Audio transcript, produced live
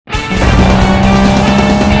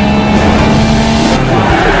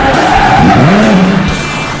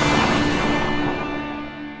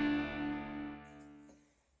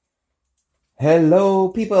Hello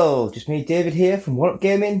people, just me David here from What Up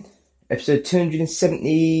Gaming, episode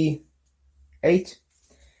 278.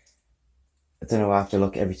 I don't know, I have to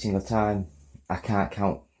look every single time. I can't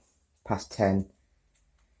count past 10.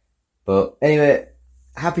 But anyway,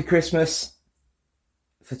 happy Christmas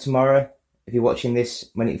for tomorrow if you're watching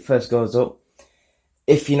this when it first goes up.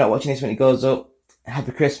 If you're not watching this when it goes up,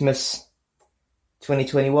 happy Christmas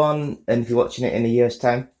 2021, and if you're watching it in a year's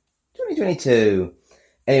time, 2022.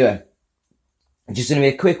 Anyway, just going to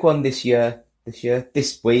be a quick one this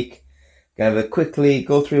week. Going to quickly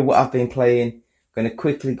go through what I've been playing. Going to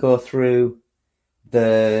quickly go through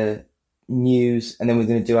the news, and then we're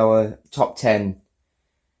going to do our top 10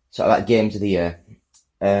 sort of like games of the year.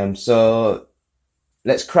 So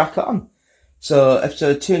let's crack on. So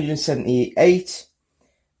episode 278.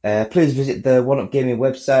 Please visit the One Up Gaming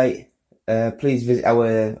website. Please visit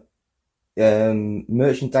our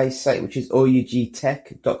merchandise site, which is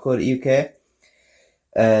ougtech.co.uk.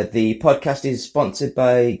 The podcast is sponsored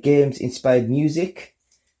by Games Inspired Music.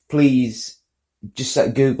 Please just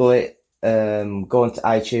Google it, go onto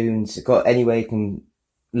iTunes, go anywhere you can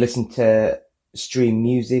listen to stream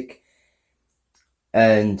music,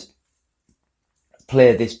 and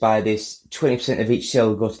buy this. 20% of each sale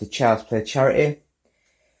will go to the Child's Play charity.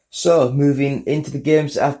 So, moving into the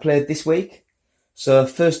games that I've played this week. So,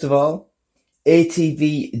 first of all,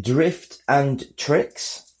 ATV Drift and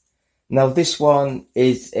Tricks. Now, this one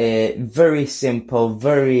is a very simple,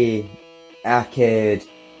 very arcade,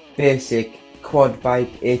 basic quad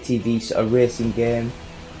bike ATV sort of racing game.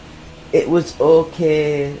 It was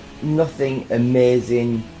okay, nothing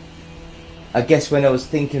amazing. I guess when I was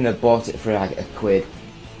thinking I bought it for like £1,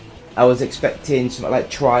 I was expecting something like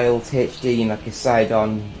Trials HD and like a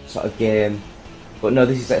side-on sort of game. But no,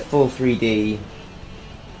 this is like full 3D,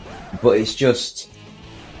 but it's just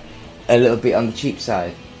a little bit on the cheap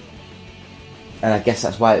side. And I guess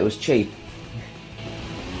that's why it was cheap.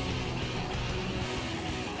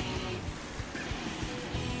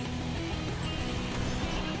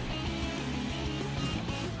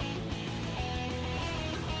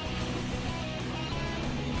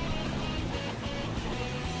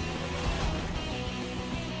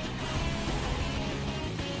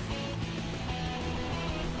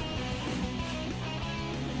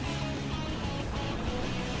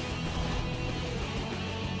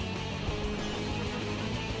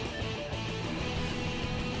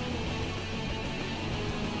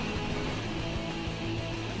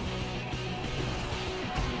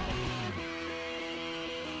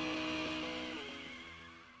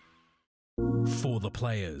 For the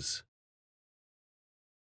players.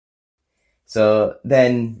 So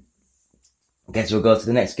then, I guess we'll go to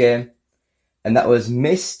the next game, and that was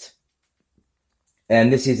MYST.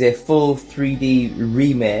 And this is a full 3D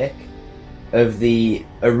remake of the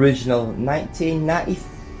original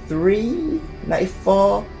 1993,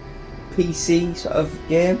 94 PC sort of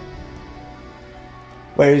game.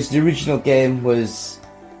 Whereas the original game was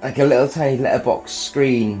like a little tiny letterbox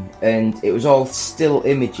screen, and it was all still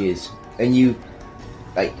images, and you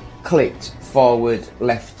like clicked forward,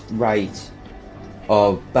 left, right,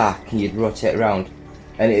 or back, and you'd rotate around,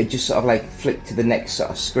 and it just sort of like flicked to the next sort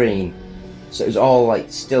of screen. So it was all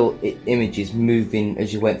like still images moving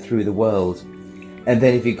as you went through the world. And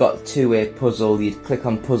then if you got to a puzzle, you'd click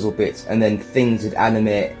on puzzle bits, and then things would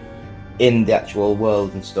animate in the actual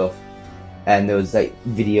world and stuff. And there was like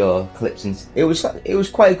video clips, and it was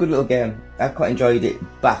quite a good little game. I quite enjoyed it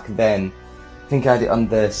back then. I think I had it on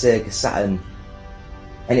the Sega Saturn,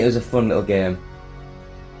 and it was a fun little game.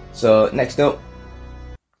 So next up,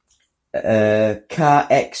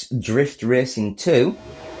 CarX Drift Racing 2.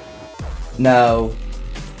 Now,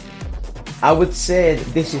 I would say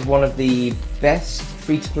that this is one of the best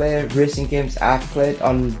free-to-play racing games I've played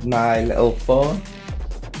on my little phone,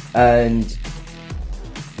 and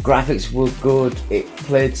graphics were good, it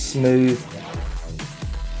played smooth.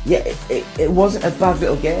 Yeah, it wasn't a bad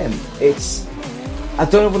little game. I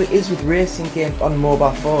don't know what it is with racing games on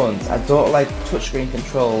mobile phones. I don't like touchscreen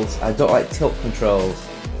controls, I don't like tilt controls.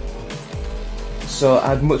 So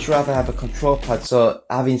I'd much rather have a control pad. So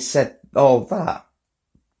having said all that,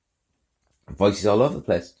 voices all over the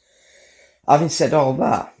place. Having said all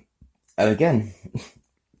that, and again,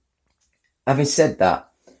 having said that,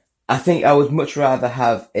 I think I would much rather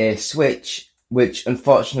have a Switch, which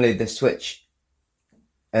unfortunately the Switch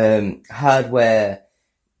hardware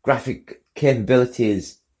graphic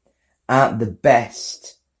capabilities aren't the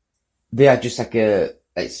best. They are just like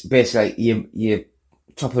it's basically like your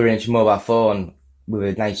top of the range mobile phone with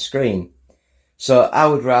a nice screen. So I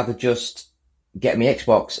would rather just get my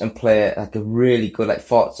Xbox and play like a really good like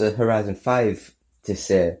Forza Horizon 5 to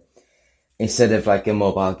say, instead of like a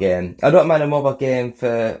mobile game. I don't mind a mobile game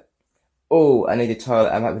for, oh, I need a toilet,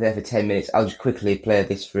 I might be there for 10 minutes, I'll just quickly play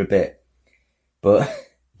this for a bit. But,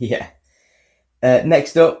 yeah.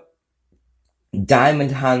 Next up,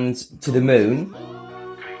 Diamond Hands to the Moon.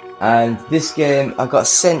 And this game I got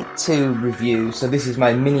sent to review, so this is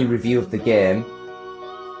my mini review of the game.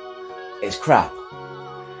 It's crap.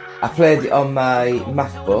 I played it on my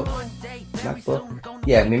MacBook.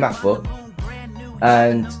 Yeah, my MacBook.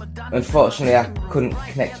 And unfortunately I couldn't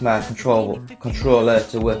connect my controller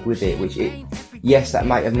to work with it, yes, that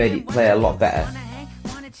might have made it play a lot better.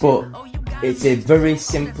 But it's a very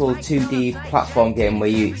simple 2D platform game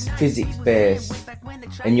where it's physics based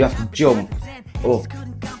and you have to jump up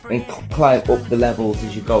and climb up the levels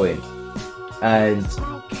as you're going. And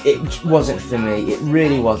it wasn't for me, it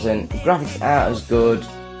really wasn't. The graphics aren't as good,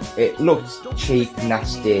 it looked cheap,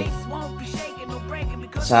 nasty.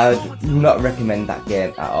 So I'd not recommend that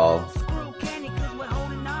game at all.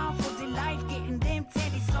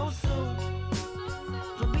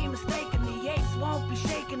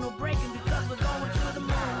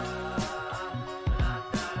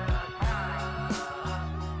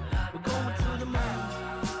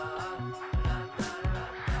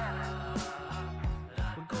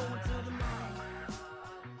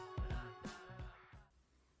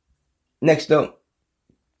 Next up,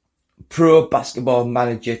 Pro Basketball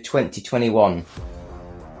Manager 2021.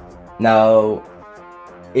 Now,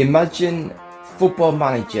 imagine Football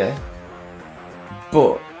Manager,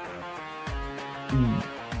 but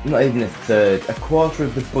not even a third, a quarter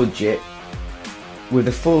of the budget, with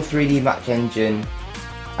a full 3D match engine.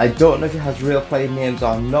 I don't know if it has real player names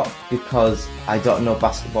or not, because I don't know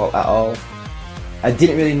basketball at all. I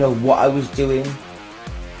didn't really know what I was doing.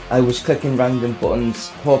 I was clicking random buttons,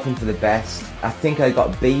 hoping for the best. I think I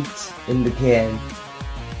got beat in the game.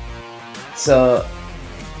 So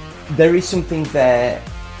there is something there.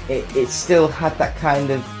 It still had that kind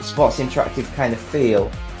of sports interactive kind of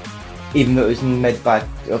feel, even though it was made by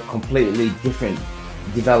a completely different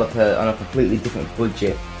developer on a completely different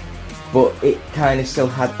budget. But it kind of still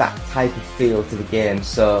had that type of feel to the game.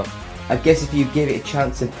 So I guess if you give it a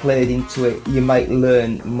chance and played into it, you might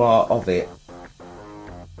learn more of it.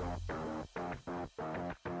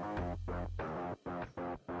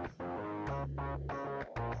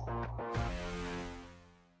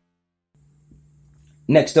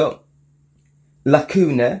 Next up,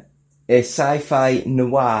 Lacuna, a Sci-Fi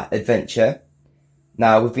Noir Adventure.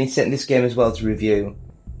 Now, we've been sent this game as well to review,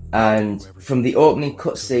 and from the opening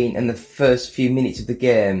cutscene and the first few minutes of the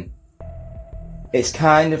game, it's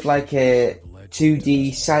kind of like a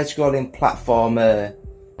 2D side-scrolling platformer,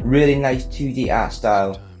 really nice 2D art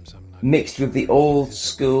style, mixed with the old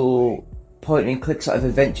school point-and-click sort of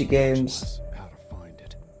adventure games,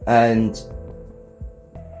 and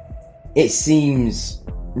it seems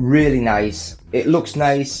really nice. It looks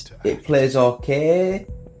nice. It plays okay.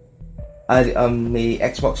 I had it on the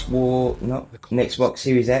Xbox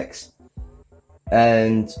Series X,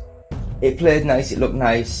 and it played nice. It looked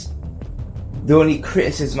nice. The only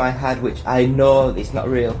criticism I had, which I know it's not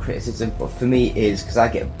real criticism, but for me is because I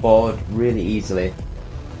get bored really easily.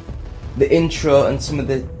 The intro and some of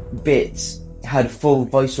the bits had full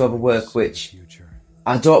voiceover work, which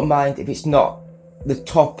I don't mind if it's not the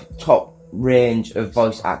top range of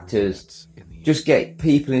voice actors. Just get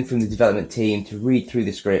people in from the development team to read through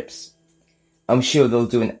the scripts. I'm sure they'll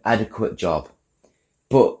do an adequate job.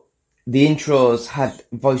 But the intros had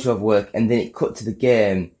voiceover work, and then it cut to the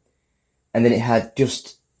game, and then it had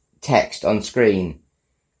just text on screen,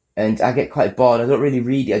 and I get quite bored. I don't really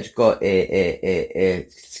read it. I just go to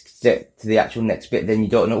the actual next bit. Then you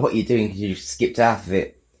don't know what you're doing because you just skipped half of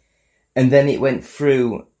it, and then it went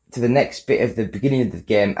through to the next bit of the beginning of the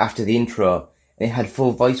game after the intro, and it had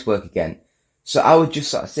full voice work again. So I would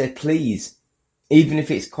just sort of say, please, even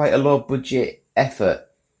if it's quite a low budget effort,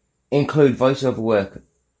 include voiceover work,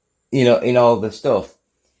 you know, in all the stuff.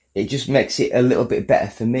 It just makes it a little bit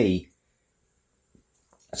better for me.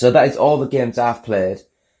 So that is all the games I've played.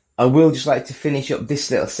 I will just like to finish up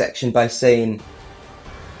this little section by saying,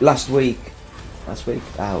 last week, it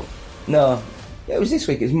was this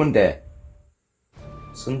week, it was Monday.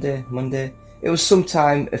 Monday. It was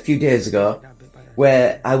sometime a few days ago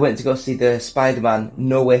where I went to go see the Spider-Man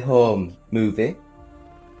No Way Home movie.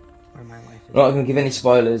 I'm not going to give any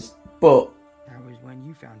spoilers, but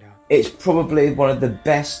it's probably one of the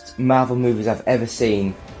best Marvel movies I've ever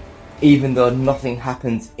seen, even though nothing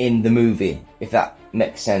happens in the movie, if that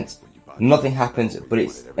makes sense. Nothing happens, but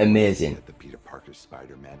it's amazing.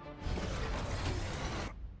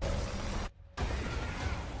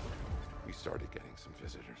 We started getting some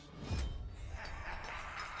visitors.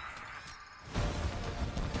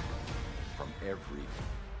 every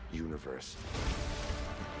universe.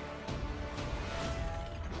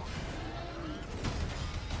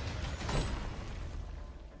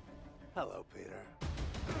 Hello, Peter.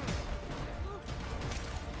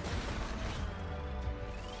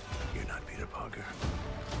 You're not Peter Parker.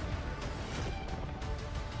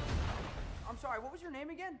 I'm sorry, what was your name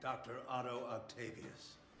again? Dr. Otto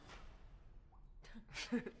Octavius.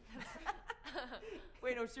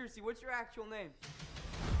 Wait, no, seriously, what's your actual name?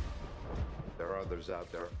 There are others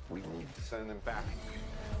out there. We need to send them back.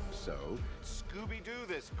 So, Scooby-Doo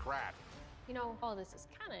this crap. You know, all this is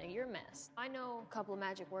kind of your mess. I know a couple of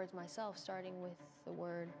magic words myself, starting with the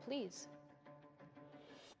word please.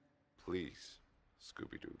 Please,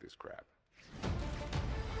 Scooby-Doo this crap.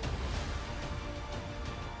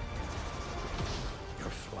 You're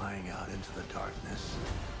flying out into the darkness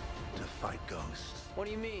to fight ghosts. What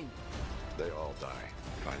do you mean? They all die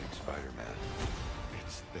fighting Spider-Man.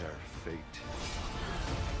 It's their fate.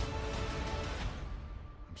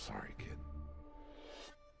 I'm sorry, kid.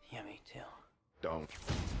 Yeah, me too. Don't.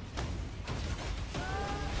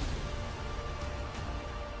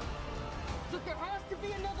 Look, there has to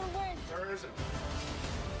be another way! There isn't.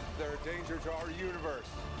 They're a danger to our universe.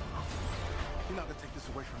 You're not gonna take this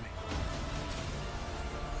away from me.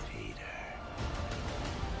 Peter,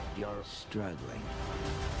 you're struggling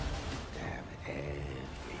to have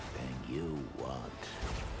everything you want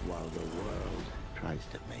while the world tries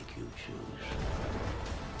to make you choose.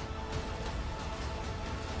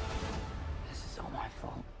 This is all my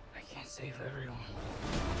fault. I can't save everyone.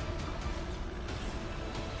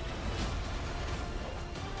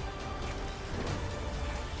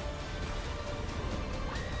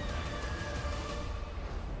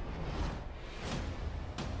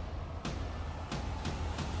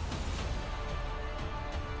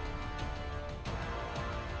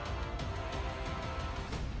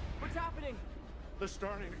 What's happening? They're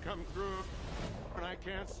starting to come through, and I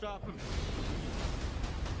can't stop them.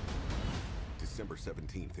 December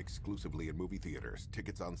 17th, exclusively in movie theaters.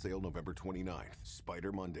 Tickets on sale November 29th.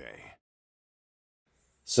 Spider Monday.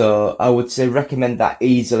 So I would say recommend that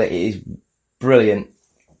easily. It is brilliant.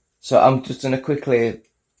 So I'm just going to quickly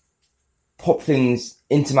pop things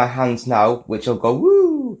into my hands now, which will go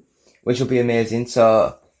woo, which will be amazing.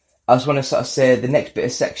 So I just want to sort of say the next bit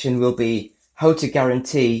of section will be how to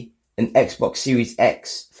guarantee an Xbox Series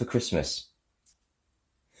X for Christmas.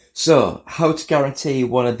 So, how to guarantee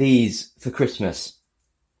one of these for Christmas.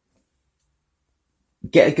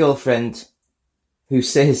 Get a girlfriend who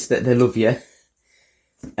says that they love you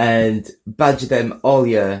and badger them all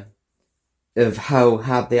year of how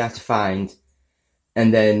hard they are to find,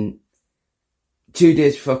 and then 2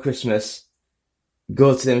 days before Christmas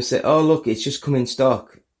go to them and say, oh look, it's just come in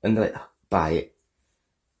stock, and they're like, oh, buy it.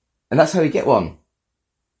 And that's how you get one.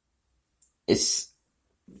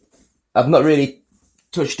 I've not really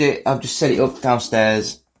touched it, I've just set it up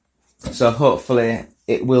downstairs, so hopefully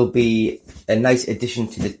it will be a nice addition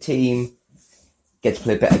to the team, get to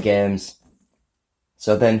play better games.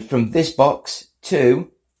 So then from this box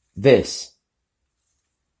to this,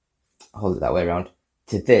 hold it that way around,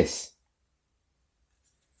 to this.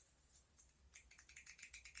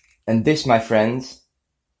 And this, my friends,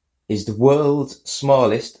 is the world's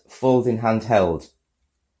smallest folding handheld.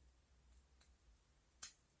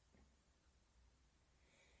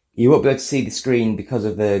 You won't be able to see the screen because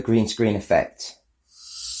of the green screen effect,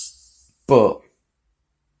 but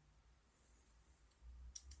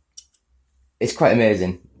it's quite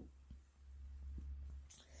amazing.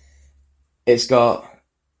 It's got,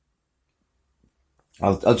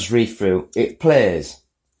 I'll just read through. It plays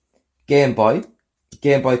Game Boy,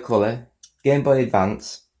 Game Boy Color, Game Boy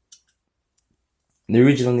Advance, the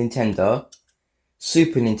original Nintendo,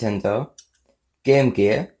 Super Nintendo, Game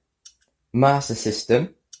Gear, Master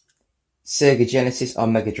System, Sega Genesis or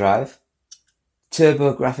Mega Drive,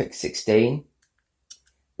 TurboGrafx 16,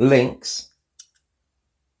 Lynx,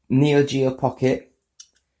 Neo Geo Pocket,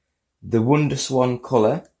 the WonderSwan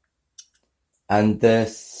Color, and the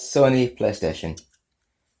Sony PlayStation.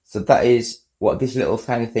 So that is what this little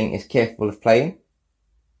tiny thing is capable of playing.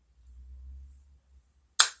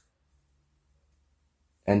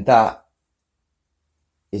 And that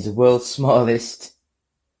is the world's smallest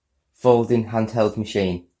folding handheld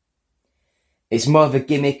machine. It's more of a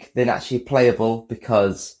gimmick than actually playable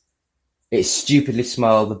because it's stupidly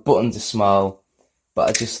small, the buttons are small, but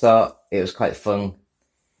I just thought it was quite fun.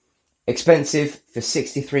 Expensive for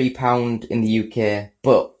 £63 in the UK,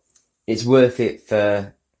 but it's worth it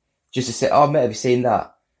for just to say, oh mate, have you seen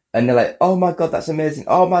that? And they're like, oh my god, that's amazing.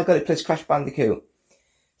 Oh my god, it plays Crash Bandicoot.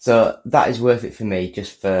 So that is worth it for me,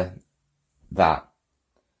 just for that.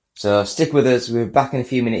 So stick with us, we'll be back in a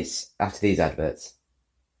few minutes after these adverts.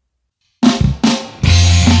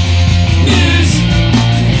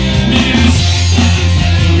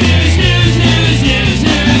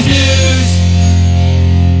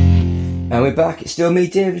 And we're back. It's still me,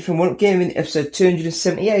 David, from One Up Gaming, episode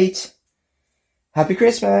 278. Happy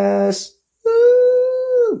Christmas!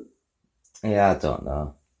 Woo! Yeah, I don't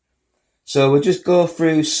know. So we'll just go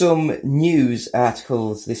through some news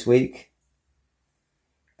articles this week.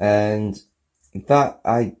 And that,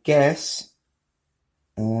 I guess,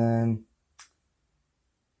 screen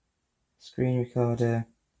recorder.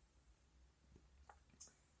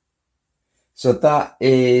 So that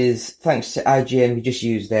is thanks to IGN, we just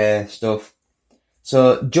used their stuff.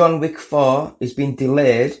 So John Wick 4 is being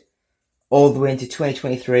delayed all the way into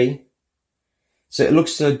 2023. So it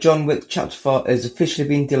looks so John Wick Chapter 4 has officially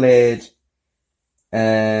been delayed.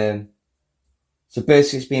 So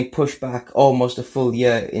basically it's being pushed back almost a full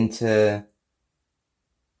year into...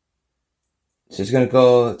 So it's going to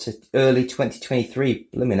go to early 2023.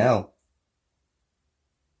 Blimmin' hell.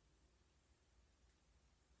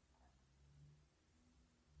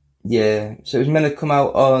 Yeah, so it was meant to come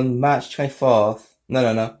out on March 24th.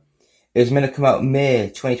 No. It was meant to come out May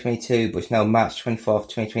 2022, but it's now March 24th,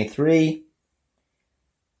 2023.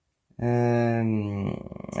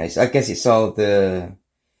 I guess it's all the...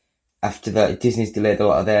 After that, Disney's delayed a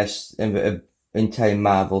lot of their entire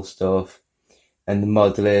Marvel stuff. And the more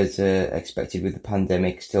delays are expected with the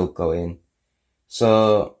pandemic still going.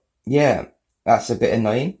 So, yeah, that's a bit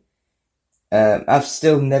annoying. I've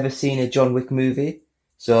still never seen a John Wick movie.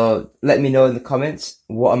 So let me know in the comments,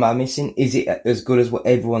 what am I missing? Is it as good as what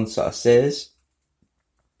everyone sort of says?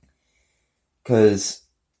 Because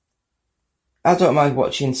I don't mind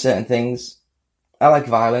watching certain things. I like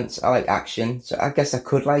violence, I like action, so I guess I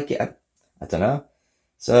could like it. I don't know.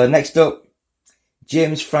 So next up,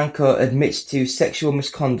 James Franco admits to sexual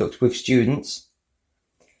misconduct with students.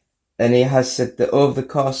 And he has said that over the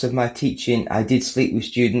course of my teaching, I did sleep with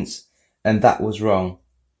students, and that was wrong.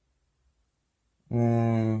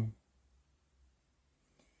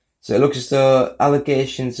 So it looks as though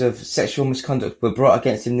allegations of sexual misconduct were brought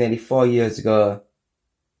against him nearly 4 years ago.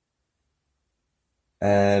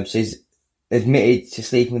 So he's admitted to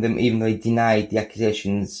sleeping with them even though he denied the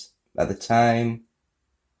accusations at the time.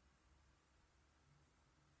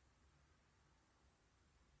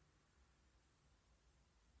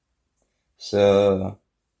 So...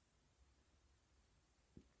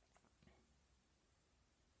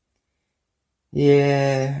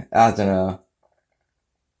 yeah, I don't know.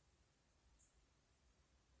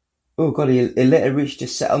 Oh god, he later reached a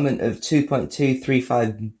settlement of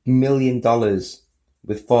 $2.235 million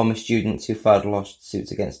with former students who filed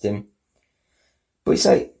lawsuits against him. But it's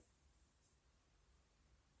like,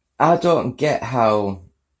 I don't get how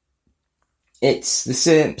it's the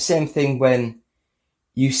same thing when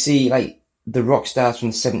you see like the rock stars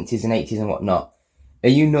from the 70s and 80s and whatnot,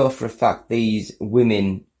 and you know for a fact these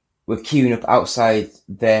women were queuing up outside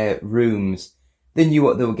their rooms. They knew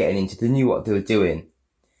what they were getting into. They knew what they were doing.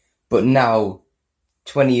 But now,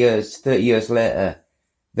 20 years, 30 years later,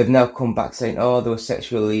 they've now come back saying, oh, they were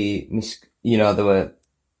sexually,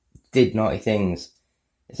 did naughty things.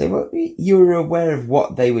 It's like, well, you were aware of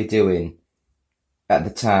what they were doing at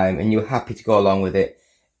the time, and you were happy to go along with it,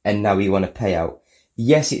 and now you want to pay out.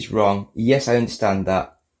 Yes, it's wrong. Yes, I understand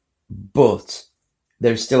that. But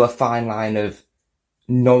there's still a fine line of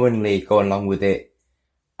knowingly going along with it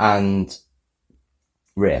and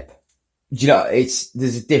rape. Do you know,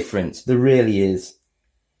 there's a difference. There really is.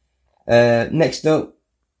 Next up,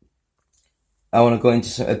 I want to go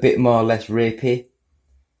into a bit more or less rapey.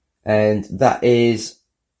 And that is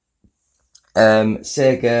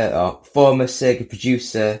Sega, or former Sega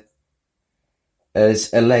producer,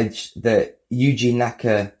 has alleged that Yuji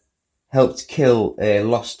Naka helped kill a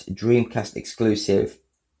lost Dreamcast exclusive.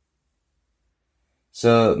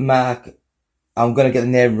 So, Mark, I'm going to get the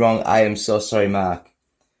name wrong. I am so sorry, Mark.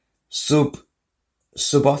 Subotnik?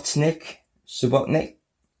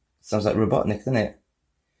 Sounds like Robotnik, doesn't it?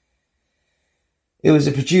 He was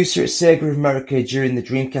a producer at Sega of America during the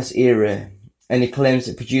Dreamcast era, and he claims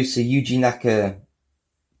that producer Yuji Naka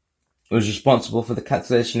was responsible for the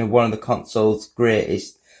cancellation of one of the console's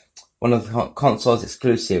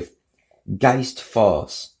exclusive, Geist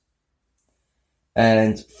Force.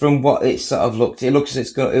 And from what it sort of looked, it looks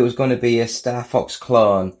as it was going to be a Star Fox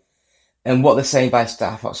clone. And what they're saying by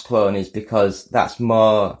Star Fox clone is because that's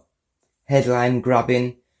more headline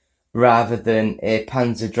grabbing rather than a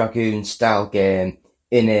Panzer Dragoon style game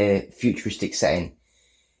in a futuristic setting.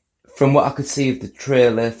 From what I could see of the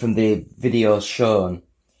trailer, from the videos shown,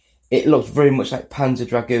 it looked very much like Panzer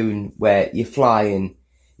Dragoon, where you're flying,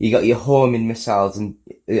 you got your homing missiles and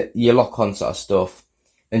your lock-on sort of stuff,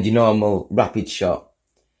 and your normal rapid shot.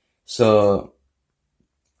 So,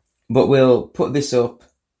 but we'll put this up,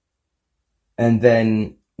 and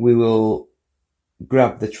then we will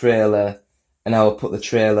grab the trailer, and I will put the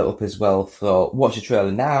trailer up as well. So watch the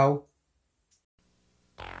trailer now.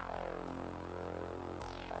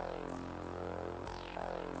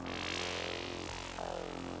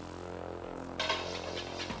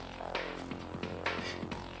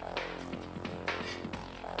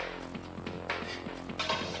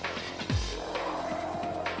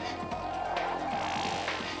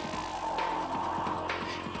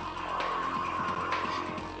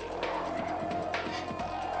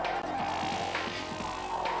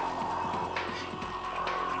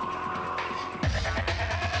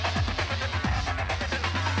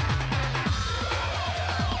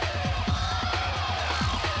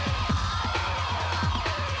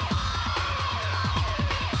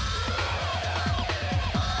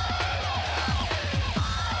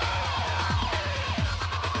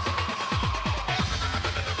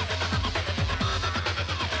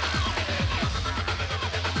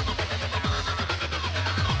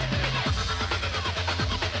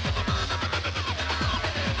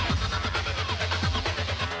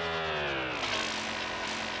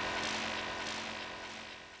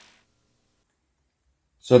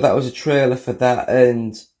 So that was a trailer for that,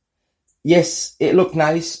 and yes, it looked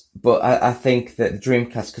nice, but I think that the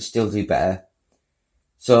Dreamcast could still do better.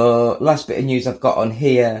 So last bit of news I've got on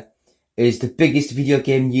here is the biggest video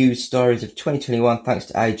game news stories of 2021 thanks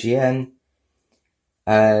to IGN.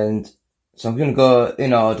 And so I'm going to go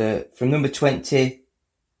in order from number 20.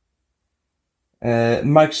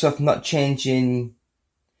 Microsoft not changing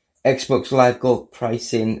Xbox Live Gold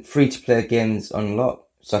pricing, free-to-play games unlocked.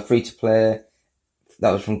 So free-to-play,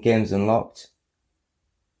 that was from Games Unlocked.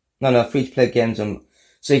 No, free-to-play games unlocked.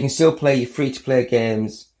 So you can still play your free-to-play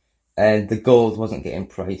games, and the gold wasn't getting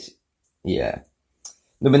priced. Yeah.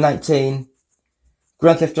 Number 19.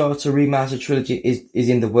 Grand Theft Auto Remastered Trilogy is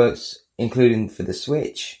in the works, including for the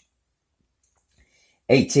Switch.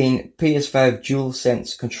 18. PS5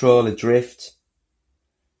 DualSense controller drift.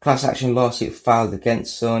 Class action lawsuit filed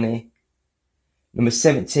against Sony. Number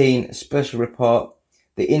 17. Special report.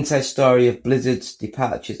 The inside story of Blizzard's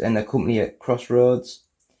departures and their company at Crossroads.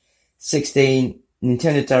 16.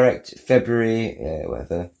 Nintendo Direct February,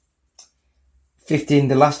 whatever. 15.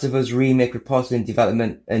 The Last of Us remake reported in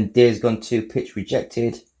development and Days Gone 2 pitch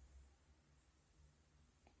rejected.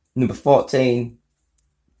 Number 14.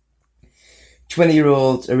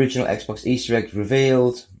 20-year-old original Xbox Easter eggs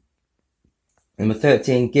revealed. Number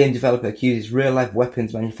 13. Game developer accuses real-life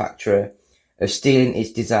weapons manufacturer of stealing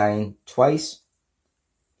its design twice.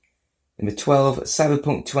 Number 12.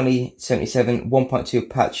 Cyberpunk 2077 1.2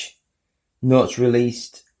 patch notes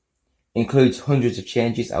released. Includes hundreds of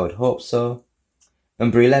changes, I would hope so.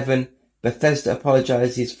 Number 11. Bethesda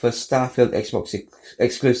apologizes for Starfield Xbox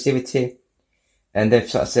exclusivity. And they've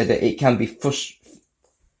sort of said that it can be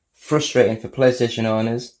frustrating for PlayStation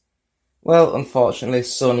owners. Well, unfortunately,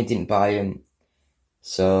 Sony didn't buy them.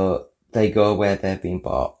 So they go where they're being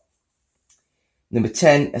bought. Number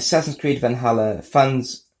 10. Assassin's Creed Valhalla.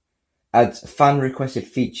 Fans adds fan-requested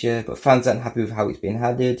feature, but fans aren't happy with how it's been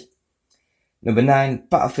added. Number 9.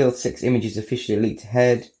 Battlefield 6 images officially leaked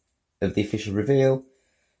ahead of the official reveal.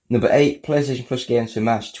 Number 8. PlayStation Plus games for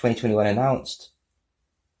March 2021 announced.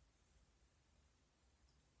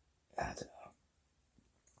 I don't know.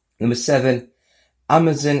 Number 7.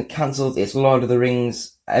 Amazon cancelled its Lord of the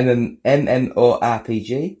Rings MMORPG.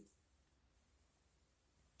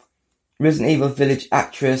 Resident Evil Village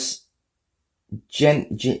actress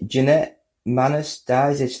Jeanette Manus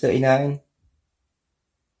dies aged 39.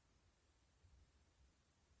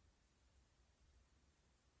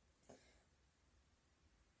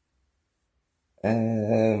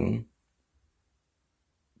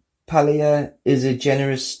 Palia is a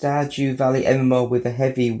generous Stardew Valley MMO with a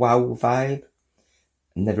heavy WoW vibe.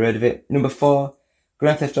 Never heard of it. Number 4.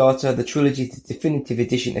 Grand Theft Auto, the Trilogy Definitive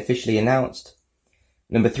Edition officially announced.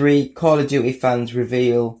 Number 3. Call of Duty fans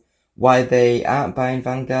reveal why they aren't buying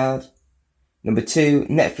Vanguard. Number 2.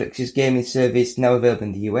 Netflix's gaming service now available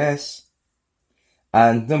in the US.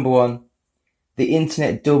 And number 1. The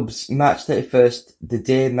internet dubs March 31st, the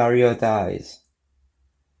day Mario dies.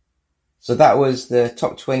 So that was the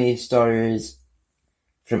top 20 stories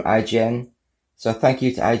from IGN. So thank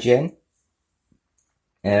you to IGN.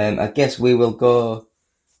 I guess we will go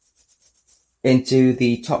into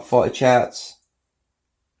the top 40 charts.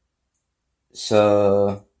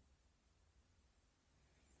 So,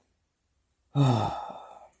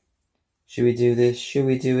 Should we do this? Should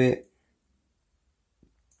we do it?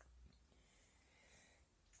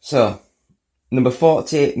 So, number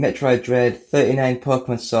 40, Metroid Dread, 39,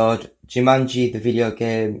 Pokemon Sword, Jumanji, the video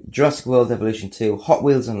game, Jurassic World Evolution 2, Hot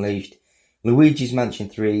Wheels Unleashed, Luigi's Mansion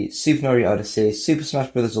 3, Super Mario Odyssey, Super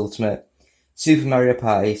Smash Bros. Ultimate, Super Mario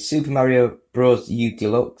Party, Super Mario Bros. U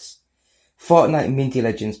Deluxe, Fortnite Minty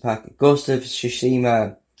Legends Pack, Ghost of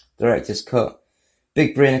Tsushima Director's Cut,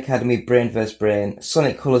 Big Brain Academy Brain vs. Brain,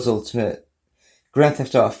 Sonic Colors Ultimate, Grand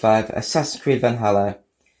Theft Auto 5, Assassin's Creed Valhalla,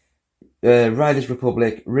 Riders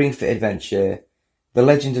Republic, Ring Fit Adventure, The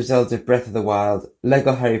Legend of Zelda Breath of the Wild,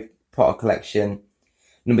 Lego Harry Potter Collection,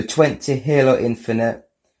 number 20, Halo Infinite,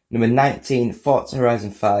 number 19, Forza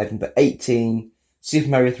Horizon 5, number 18, Super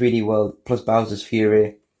Mario 3D World plus Bowser's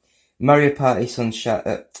Fury, Mario Party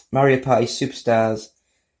Superstars,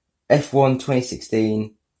 F1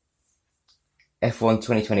 2016, F1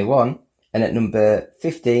 2021, and at number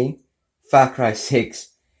 15, Far Cry 6,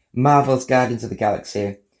 Marvel's Guardians of the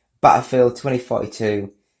Galaxy, Battlefield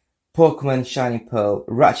 2042, Pokemon Shining Pearl,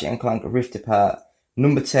 Ratchet & Clank Rift Apart,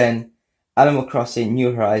 number 10, Animal Crossing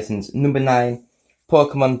New Horizons, number 9,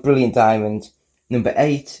 Pokemon Brilliant Diamond, number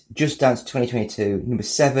 8, Just Dance 2022, number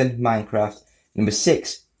 7, Minecraft, number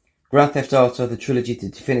 6, Grand Theft Auto The Trilogy The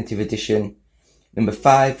Definitive Edition, number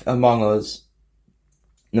 5, Among Us,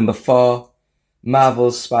 number 4,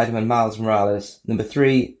 Marvel's Spider-Man Miles Morales, number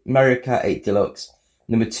 3, Mario Kart 8 Deluxe,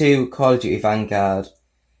 number 2, Call of Duty Vanguard,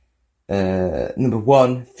 number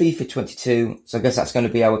 1, FIFA 22, so I guess that's going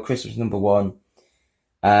to be our Christmas number 1,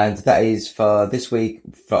 and that is for this week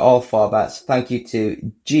for all formats. Thank you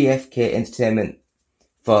to GFK Entertainment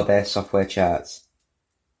for their software charts.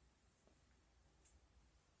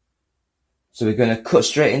 So we're going to cut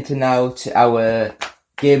straight into now to our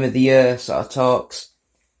Game of the Year sort of talks.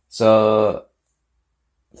 So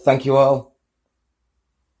thank you all.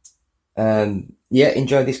 Yeah,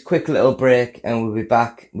 enjoy this quick little break and we'll be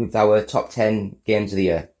back with our top 10 games of the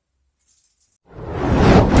year.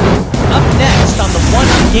 Up next on the One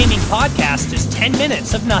Up Gaming Podcast is 10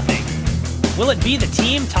 minutes of nothing. Will it be the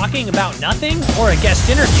team talking about nothing or a guest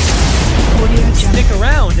interview? Stick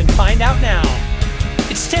around and find out now.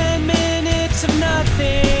 It's 10 minutes of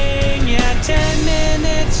nothing. Yeah, 10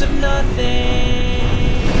 minutes of nothing.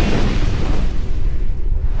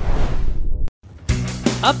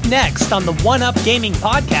 Up next on the One Up Gaming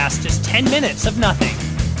Podcast is 10 minutes of nothing.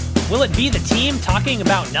 Will it be the team talking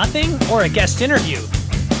about nothing or a guest interview?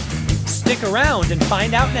 Stick around and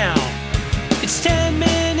find out now. It's 10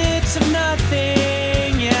 minutes of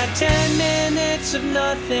nothing. Yeah, 10 minutes of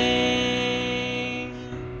nothing.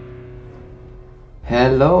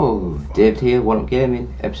 Hello, David here, One Up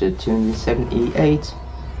Gaming, episode 278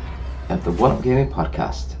 of the One Up Gaming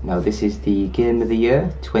Podcast. Now this is the Game of the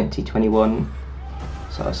Year 2021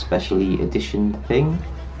 sort of specially edition thing.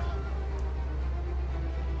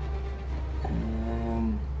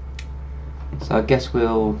 So I guess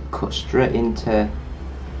we'll cut straight into, and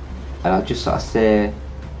I'll just sort of say,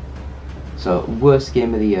 so worst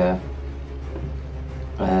game of the year.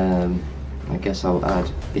 I guess I'll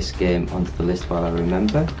add this game onto the list while I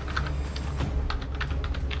remember.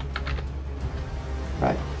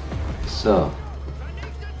 Right, so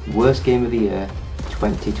worst game of the year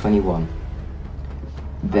 2021.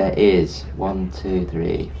 There is 1, 2,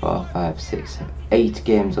 3, 4, 5, 6, 8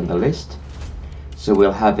 games on the list. So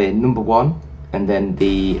we'll have a number 1 and then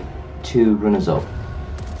the 2 runners-up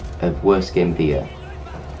of worst game of the year.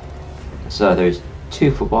 So there's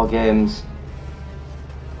 2 football games,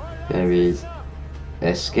 there is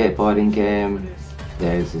a skateboarding game,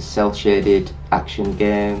 there's a cel-shaded action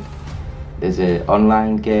game, there's an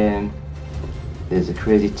online game, there's a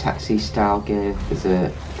crazy taxi style game, there's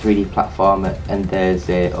a 3D platformer, and there's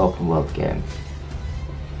a open world game.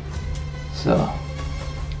 So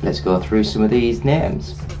let's go through some of these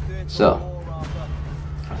names. So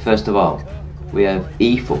first of all, we have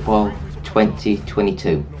eFootball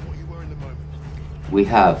 2022. We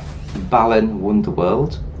have Balan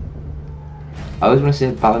Wonderworld. I always want to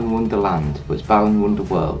say Balan Wonderland, but it's Balan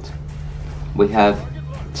Wonderworld. We have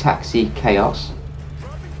Taxi Chaos.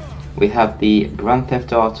 We have the Grand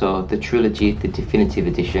Theft Auto The Trilogy The Definitive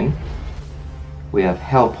Edition. We have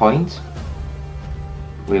Hellpoint.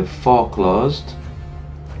 We have Foreclosed.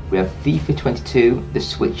 We have FIFA 22 The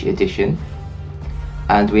Switch Edition.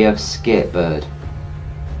 And we have Skatebird.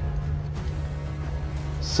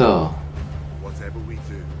 So, Whatever we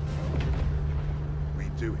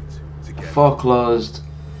do it together. Foreclosed,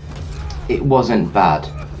 it wasn't bad,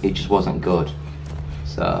 it just wasn't good.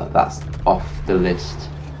 So that's off the list.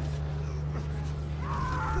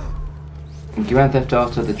 Grand Theft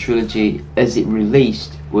Auto, the trilogy, as it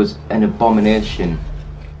released, was an abomination.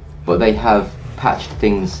 But they have patched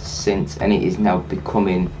things since, and it is now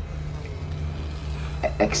becoming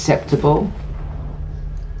acceptable.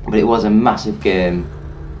 But it was a massive game,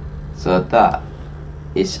 so that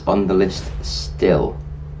is on the list still.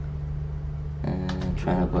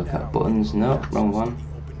 Trying to work out buttons. No, wrong one.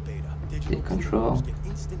 Hit control.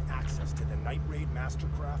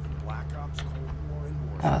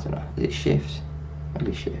 I don't know. Is it shift?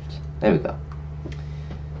 Maybe shift. There we go.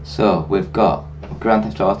 So we've got Grand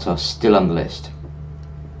Theft Auto still on the list.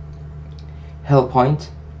 Hellpoint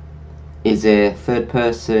is a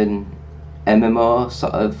third-person MMO,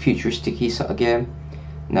 sort of futuristic-y sort of game.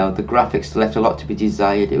 Now the graphics left a lot to be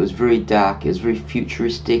desired. It was very dark, it was very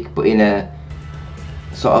futuristic, but in a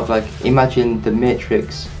sort of like, imagine the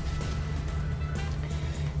Matrix.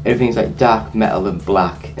 Everything's like dark metal and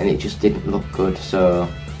black, and it just didn't look good, so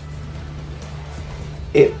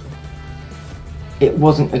it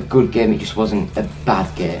wasn't a good game, it just wasn't a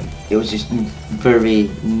bad game. It was just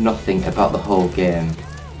very nothing about the whole game.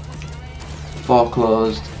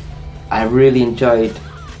 Foreclosed. I really enjoyed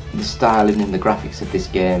the styling and the graphics of this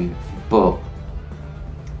game, but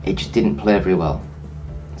it just didn't play very well,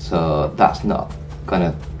 so that's not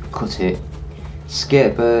gonna cut it.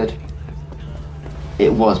 Skatebird,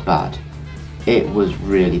 it was bad. It was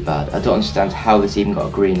really bad. I don't understand how this even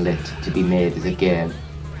got green lit to be made as a game.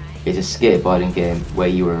 It's a skateboarding game where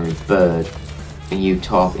you are a bird and you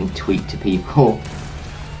talk and tweet to people,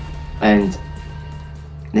 and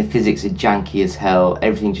the physics are janky as hell.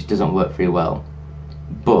 Everything just doesn't work very well,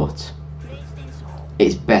 but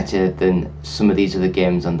it's better than some of these other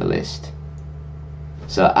games on the list,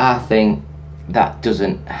 so I think that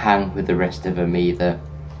doesn't hang with the rest of them either.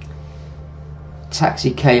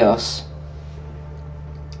 Taxi Chaos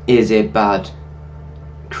is a bad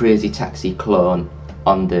Crazy Taxi clone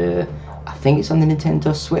on the, I think it's on the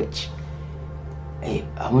Nintendo Switch. I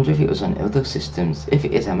wonder if it was on other systems. If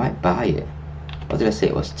it is, I might buy it. What did I say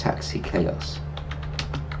it was? Taxi Chaos.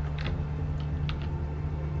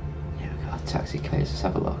 Here we go, Taxi Chaos, let's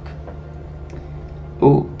have a look.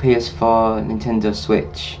 Oh, PS4, Nintendo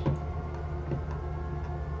Switch,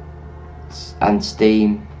 and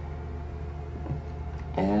Steam.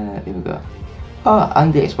 Here we go. Oh,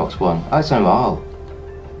 and the Xbox One. Oh, it's on them all.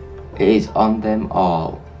 It is on them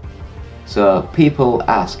all. So people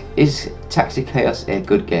ask, is Taxi Chaos a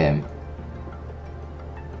good game?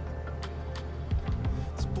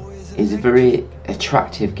 It's a very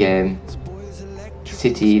attractive game.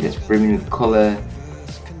 City that's brimming with colour,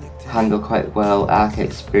 handled quite well, arcade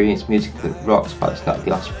experience, music that rocks but it's not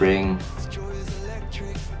the offspring.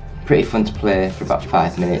 Pretty fun to play for about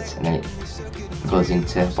 5 minutes, and then it goes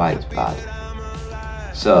into why it's bad.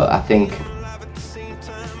 So I think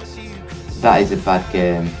that is a bad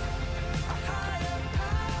game,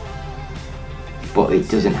 but it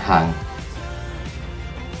doesn't hang.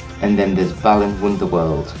 And then there's Balan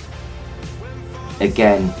Wonderworld.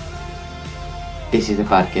 Again, this is a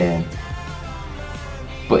bad game,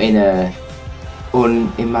 but in a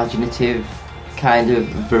unimaginative kind of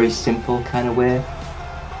very simple kind of way.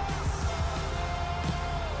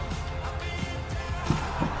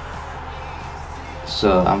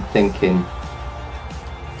 So I'm thinking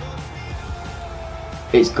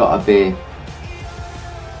it's gotta be,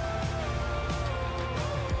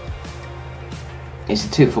 it's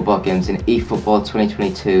the two football games in eFootball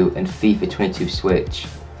 2022 and FIFA 22 Switch,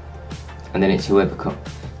 and then it's whoever comes.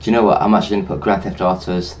 Do you know what, I'm actually going to put Grand Theft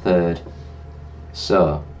Auto as third.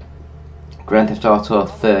 So Grand Theft Auto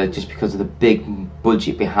third, just because of the big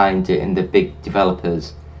budget behind it and the big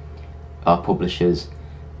developers or publishers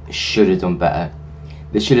should have done better.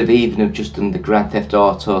 They should have even have just done the Grand Theft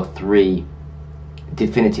Auto 3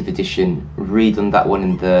 Definitive Edition, redone that one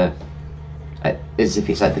in the as if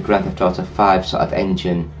it's like the Grand Theft Auto 5 sort of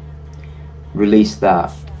engine, release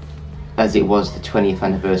that as it was the 20th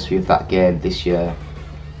anniversary of that game this year,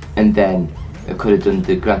 and then I could have done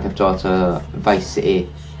the Grand Theft Auto Vice City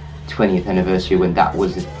 20th anniversary when that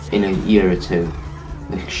was in a year or two.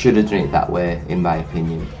 They should have done it that way, in my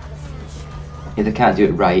opinion. If they can't do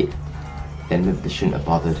it right, then maybe they shouldn't have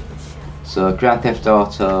bothered. So Grand Theft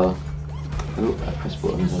Auto, oh, I press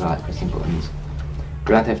buttons, I like pressing buttons.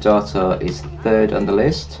 Grand Theft Auto is third on the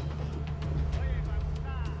list.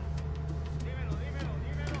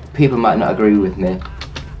 People might not agree with me,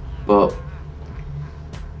 but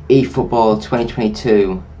eFootball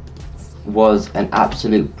 2022 was an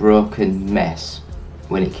absolute broken mess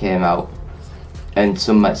when it came out, and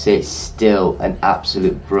some might say it's still an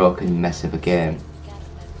absolute broken mess of a game,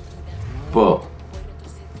 but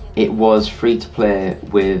it was free to play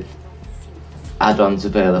with add-ons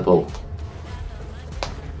available.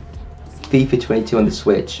 FIFA 22 on the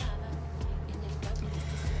Switch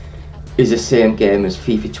is the same game as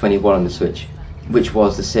FIFA 21 on the Switch, which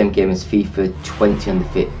was the same game as FIFA 20 on the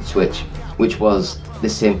Switch, which was the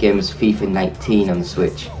same game as FIFA 19 on the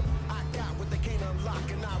Switch.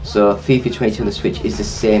 So FIFA 22 on the Switch is the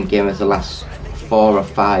same game as the last 4 or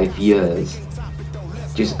 5 years,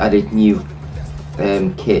 just added new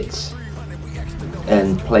kits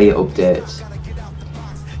and player updates.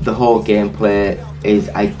 The whole gameplay is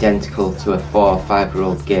identical to a 4 or 5 year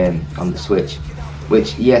old game on the Switch,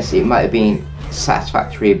 which, yes, it might have been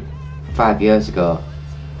satisfactory 5 years ago,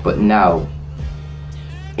 but now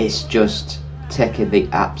it's just taking the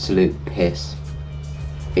absolute piss.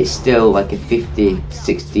 It's still like a £50,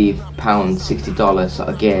 £60, $60 sort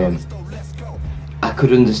of game. I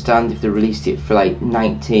could understand if they released it for like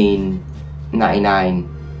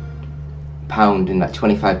 £19.99 and like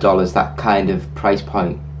 $25, that kind of price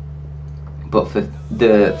point. But for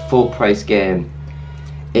the full price game,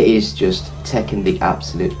 it is just taking the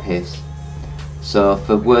absolute piss. So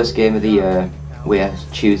for worst game of the year, we are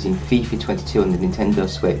choosing FIFA 22 on the Nintendo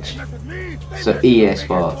Switch. So EA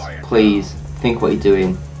Sports, please think what you're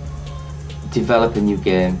doing. Develop a new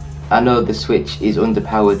game. I know the Switch is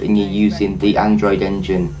underpowered and you're using the Android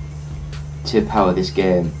engine to power this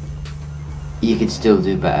game. You could still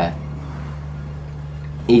do better.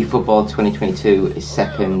 eFootball 2022 is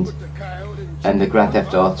second, and the Grand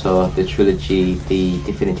Theft Auto, the Trilogy, the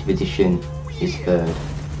Definitive Edition is third.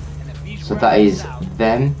 So that is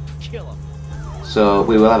them. So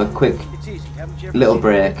we will have a quick little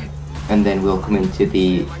break and then we'll come into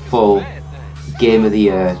the full Game of the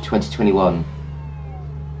Year 2021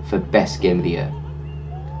 for Best Game of the Year.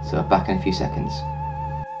 So back in a few seconds.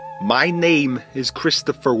 My name is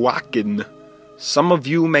Christopher Walken. Some of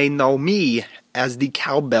you may know me as the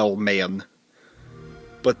Cowbell Man.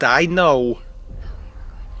 But I know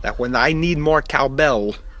that when I need more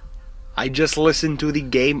cowbell, I just listen to the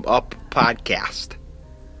Game Up podcast.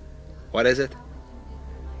 What is it?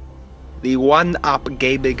 The One Up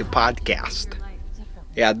Gaming podcast.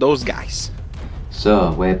 Yeah, those guys.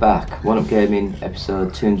 So, we're back. One Up Gaming,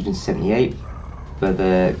 episode 278, for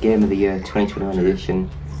the Game of the Year 2021 edition.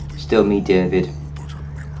 Still me, David.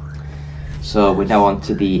 So, we're now on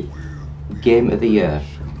to the Game of the Year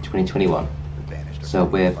 2021. So,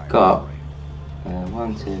 we've got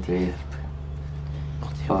 1, 2, 3,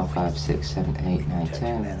 4, 5, 6, 7, 8, 9,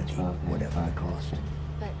 10, 11, 12, 13, 14,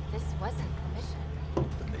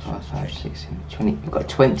 4, 5, 6, 7, 20. We've got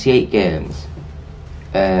 28 games.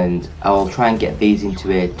 And I'll try and get these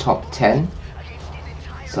into a top 10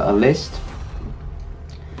 sort of list.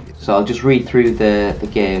 So I'll just read through the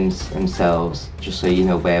games themselves, just so you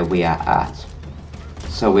know where we are at.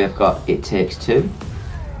 So we've got It Takes Two,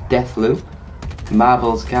 Deathloop,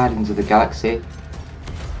 Marvel's Guardians of the Galaxy,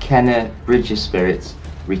 Kenna Bridge of Spirits,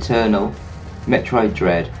 Returnal, Metroid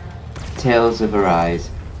Dread, Tales of Arise,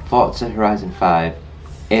 Forza Horizon 5,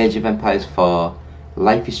 Age of Empires 4,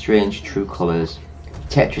 Life is Strange True Colors,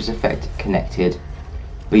 Tetris Effect Connected,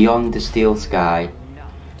 Beyond the Steel Sky,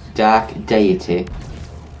 Dark Deity,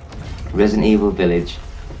 Resident Evil Village,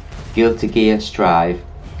 Guilty Gear Strive,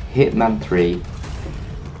 Hitman 3,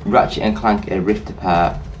 Ratchet & Clank A Rift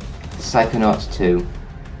Apart, Psychonauts 2,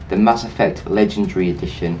 the Mass Effect Legendary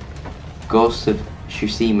Edition, Ghosts of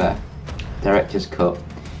Tsushima Director's Cut,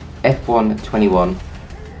 F1 21,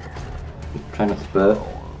 try not to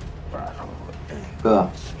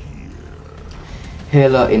burp,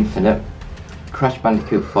 Halo Infinite, Crash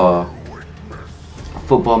Bandicoot 4,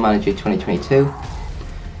 Football Manager 2022,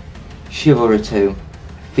 Chivalry 2,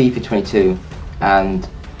 FIFA 22, and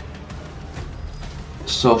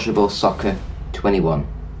Sociable Soccer 21.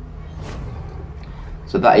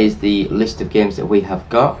 So that is the list of games that we have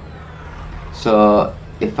got. So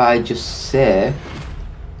if I just say,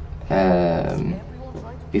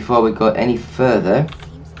 before we go any further,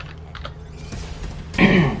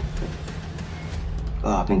 oh,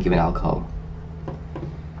 I've been given alcohol.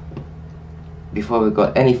 Before we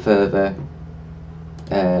go any further,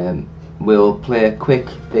 we'll play a quick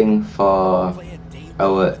thing for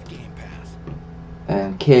our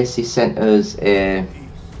Casey sent us a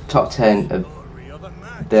top 10 of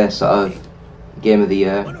their sort of Game of the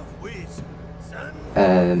Year.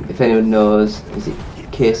 If anyone knows, is it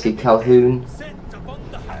Casey Calhoun?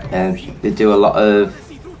 They do a lot of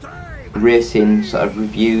racing sort of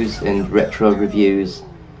reviews and retro reviews.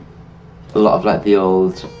 A lot of like the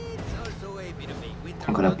old,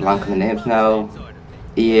 I'm gonna blank on the names now,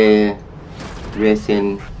 EA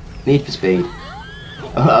Racing, Need for Speed.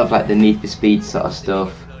 A lot of like the Need for Speed sort of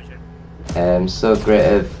stuff. So great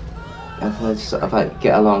of if I sort of like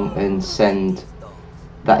get along and send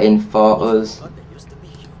that in for us.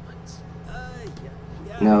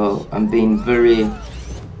 No, I'm being very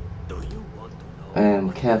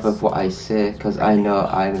careful of what I say, because I know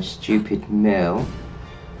I'm a stupid male.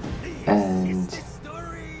 And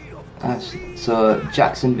so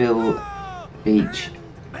Jacksonville Beach,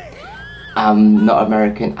 I'm not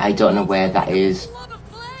American, I don't know where that is.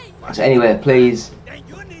 So anyway, please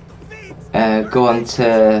go on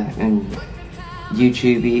to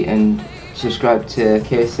YouTube and subscribe to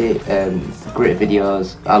Casey. Great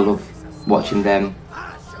videos, I love watching them.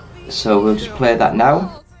 So we'll just play that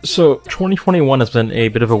now. So 2021 has been a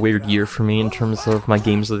bit of a weird year for me in terms of my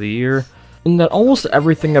games of the year, in that almost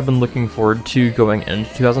everything I've been looking forward to going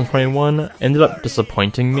into 2021 ended up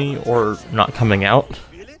disappointing me or not coming out.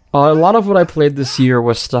 A lot of what I played this year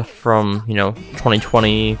was stuff from,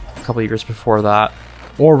 2020, a couple years before that,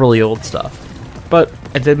 or really old stuff. But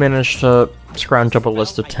I did manage to scrounge up a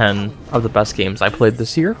list of 10 of the best games I played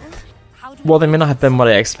this year. While they may not have been what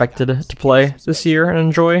I expected to play this year and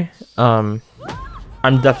enjoy,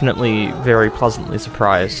 I'm definitely very pleasantly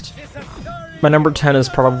surprised. My number 10 is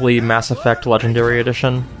probably Mass Effect Legendary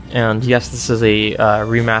Edition, and yes, this is a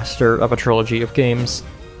remaster of a trilogy of games,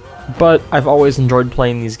 but I've always enjoyed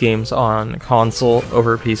playing these games on console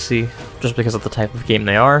over PC, just because of the type of game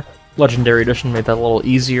they are. Legendary Edition made that a little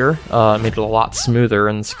easier, made it a lot smoother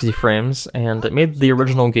in 60 frames, and it made the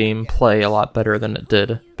original game play a lot better than it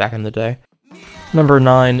did back in the day. Number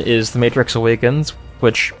 9 is The Matrix Awakens,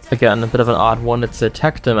 which, again, a bit of an odd one. It's a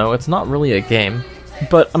tech demo, it's not really a game.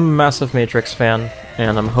 But I'm a massive Matrix fan,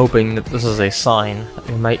 and I'm hoping that this is a sign that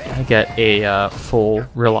we might get a full,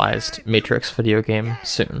 realized Matrix video game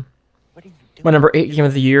soon. My number 8 game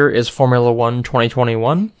of the year is Formula 1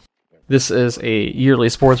 2021. This is a yearly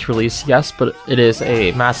sports release, yes, but it is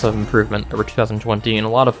a massive improvement over 2020 in a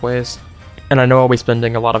lot of ways. And I know I'll be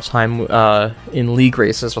spending a lot of time in league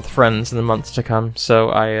races with friends in the months to come, so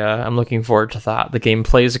I'm looking forward to that. The game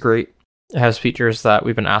plays great, it has features that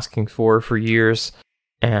we've been asking for years,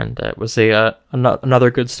 and it was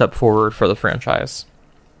another good step forward for the franchise.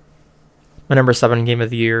 My number 7 game of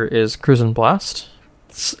the year is Cruisin' Blast.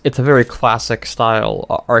 It's a very classic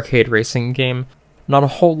style arcade racing game. Not a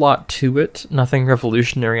whole lot to it, nothing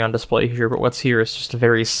revolutionary on display here, but what's here is just a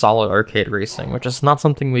very solid arcade racing, which is not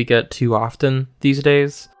something we get too often these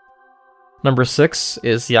days. Number 6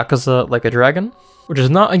 is Yakuza Like a Dragon, which is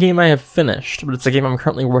not a game I have finished, but it's a game I'm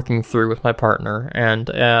currently working through with my partner, and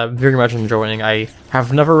very much enjoying. I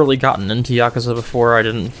have never really gotten into Yakuza before, I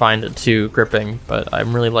didn't find it too gripping, but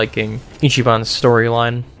I'm really liking Ichiban's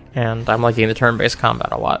storyline, and I'm liking the turn-based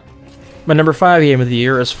combat a lot. My number 5 game of the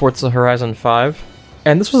year is Forza Horizon 5.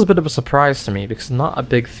 And this was a bit of a surprise to me, because I'm not a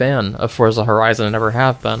big fan of Forza Horizon, and never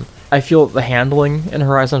have been. I feel the handling in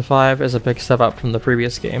Horizon 5 is a big step up from the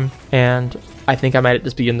previous game, and I think I might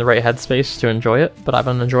just be in the right headspace to enjoy it, but I've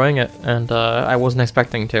been enjoying it, and I wasn't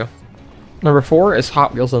expecting to. Number 4 is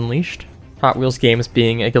Hot Wheels Unleashed. Hot Wheels games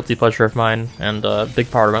being a guilty pleasure of mine, and a big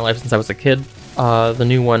part of my life since I was a kid. The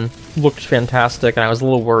new one looked fantastic, and I was a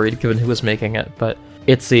little worried given who was making it, but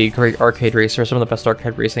it's a great arcade racer, some of the best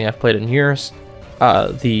arcade racing I've played in years.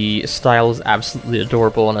 The style is absolutely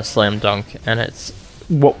adorable and a slam dunk, and it's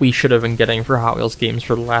what we should have been getting for Hot Wheels games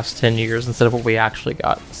for the last 10 years instead of what we actually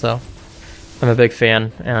got, so I'm a big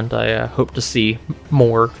fan, and I hope to see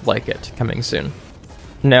more like it coming soon.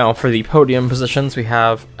 Now, for the podium positions, we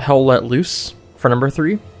have Hell Let Loose for number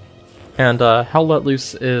 3, and Hell Let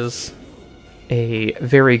Loose is a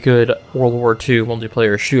very good World War II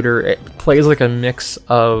multiplayer shooter. It plays like a mix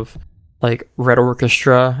of like Red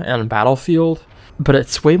Orchestra and Battlefield, but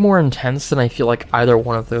it's way more intense than I feel like either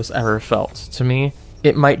one of those ever felt. To me,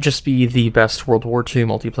 it might just be the best World War II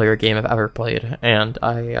multiplayer game I've ever played, and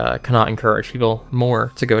I cannot encourage people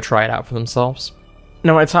more to go try it out for themselves.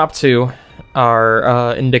 Now, my top 2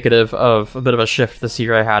 are indicative of a bit of a shift this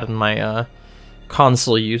year I had in my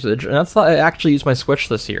console usage, and that's that I actually used my Switch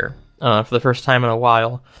this year for the first time in a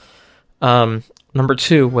while. Number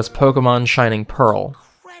 2 was Pokemon Shining Pearl.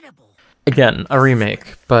 Again, a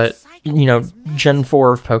remake, but Gen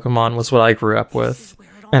 4 of Pokemon was what I grew up with,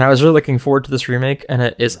 and I was really looking forward to this remake, and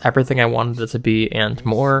it is everything I wanted it to be and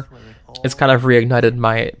more. It's kind of reignited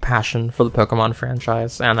my passion for the Pokemon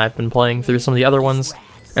franchise, and I've been playing through some of the other ones,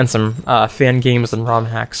 and some fan games and ROM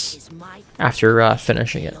hacks after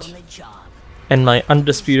finishing it. And my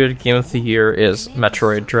undisputed game of the year is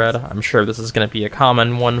Metroid Dread. I'm sure this is going to be a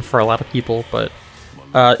common one for a lot of people, but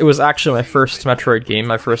it was actually my first Metroid game,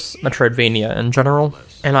 my first Metroidvania in general,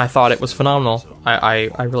 and I thought it was phenomenal. I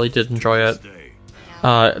really did enjoy it.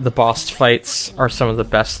 The boss fights are some of the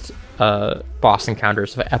best boss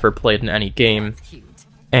encounters I've ever played in any game,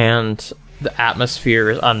 and the atmosphere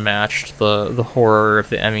is unmatched. The horror of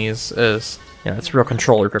the enemies is, it's real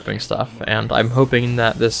controller gripping stuff, and I'm hoping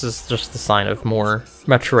that this is just the sign of more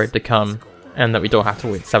Metroid to come, and that we don't have to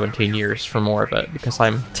wait 17 years for more of it, because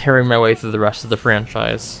I'm tearing my way through the rest of the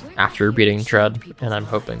franchise after beating Dread, and I'm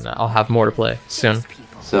hoping that I'll have more to play soon.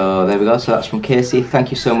 So there we go, so that's from Casey. Thank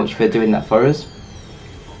you so much for doing that for us.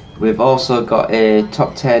 We've also got a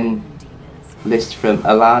top 10 list from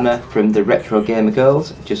Alana from the Retro Gamer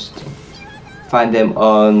Girls. Just find them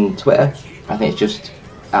on Twitter. I think it's just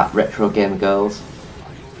at Retro Gamer Girls.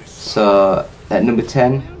 So at number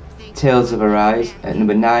 10, Tales of Arise. At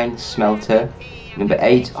number 9, Smelter. Number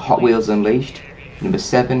 8, Hot Wheels Unleashed. Number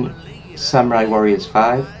 7, Samurai Warriors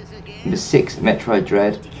 5. Number 6, Metroid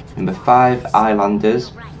Dread. Number 5,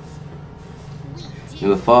 Islanders.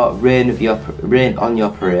 Number 4, Rain on Your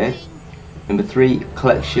Parade. Number 3,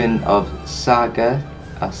 Collection of Sega,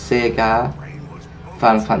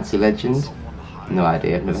 Final Fantasy Legend. No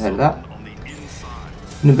idea, I've never heard of that.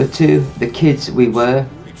 Number 2, The Kids We Were.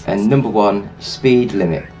 And number 1, Speed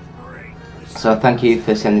Limit. So thank you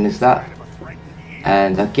for sending us that.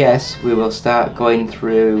 And I guess we will start going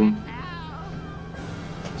through.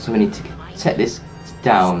 So we need to set this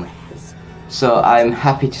down. So I'm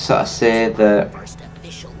happy to sort of say that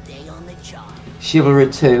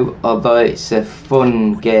Chivalry 2, although it's a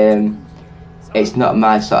fun game, it's not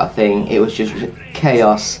my sort of thing. It was just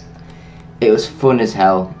chaos. It was fun as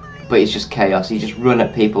hell, but it's just chaos. You just run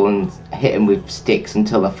at people and hit them with sticks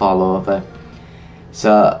until they fall over.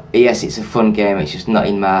 So yes, it's a fun game, it's just not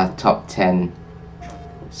in my top 10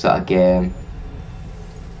 sort of game.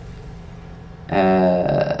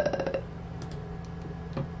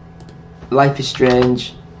 Life is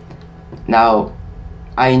Strange. Now,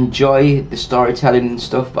 I enjoy the storytelling and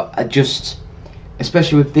stuff, but I just,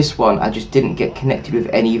 especially with this one, I just didn't get connected with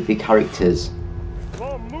any of the characters.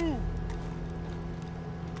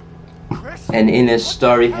 And in a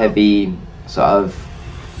story-heavy sort of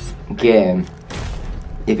game,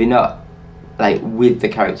 if you're not like with the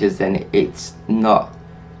characters, then it's not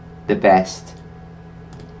the best.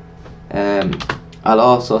 I'll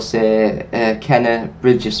also say Kenna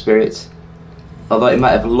Bridge of Spirits, although it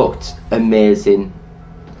might have looked amazing,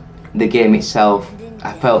 the game itself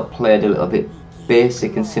I felt played a little bit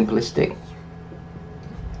basic and simplistic.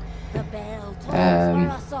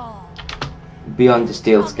 Beyond the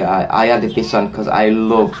Steel Sky, I added this on because I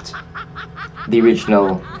loved the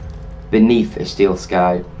original Beneath a Steel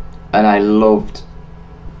Sky, and I loved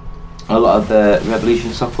a lot of the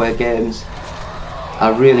Revolution Software games.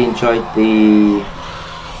 I really enjoyed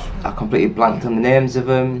I completely blanked on the names of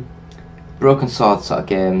them, Broken Sword sort of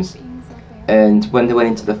games. And when they went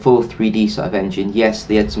into the full 3D sort of engine, yes,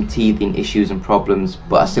 they had some teething issues and problems,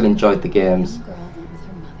 but I still enjoyed the games.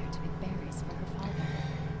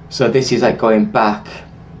 So this is like going back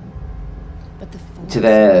to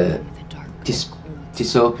the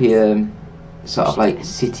dystopia sort of like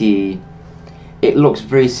city. It looks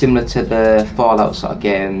very similar to the Fallout sort of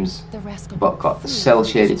games, but got the cell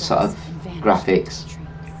shaded sort of graphics,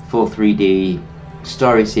 full 3D.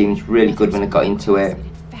 Story seems really good when I got into it,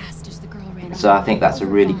 so I think that's a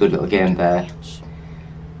really good little game there.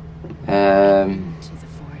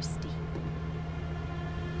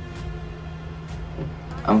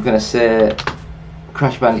 I'm gonna say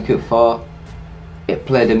Crash Bandicoot 4. It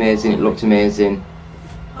played amazing, it looked amazing.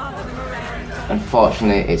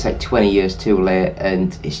 Unfortunately, it's like 20 years too late,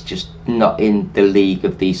 and it's just not in the league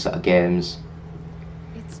of these sort of games.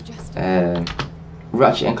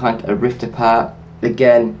 Ratchet and Clank: A Rift Apart.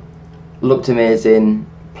 Again, looked amazing,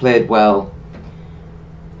 played well.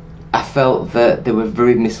 I felt that they were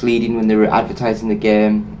very misleading when they were advertising the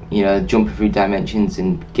game. You know, jumping through dimensions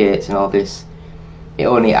and gates and all this. It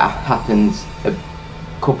only happens a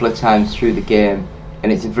couple of times through the game,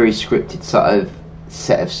 and it's a very scripted sort of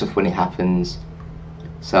set of stuff when it happens,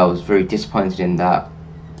 so I was very disappointed in that.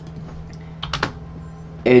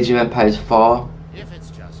 Age of Empires 4.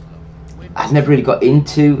 I've never really got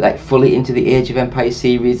into, like, fully into the Age of Empires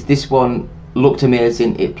series. This one looked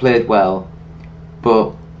amazing, it played well,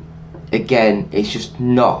 but again, it's just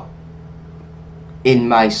not in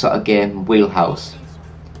my sort of game wheelhouse.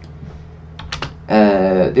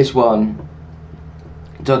 This one,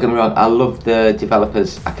 don't get me wrong, I love the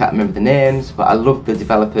developers. I can't remember the names, but I love the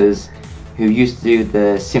developers who used to do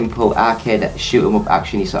the simple arcade shoot 'em up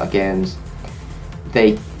actiony sort of games.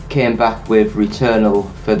 They came back with Returnal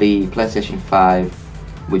for the PlayStation 5,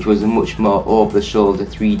 which was a much more over-the-shoulder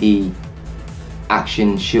 3D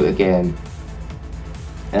action shooter game,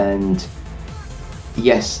 and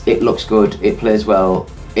yes, it looks good, it plays well.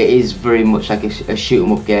 It is very much like a shoot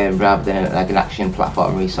 'em up game rather than like an action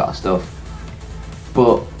platform sort of stuff.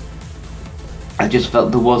 But I just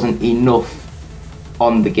felt there wasn't enough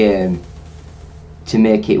on the game to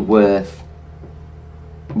make it worth,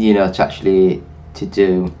 you know, to actually to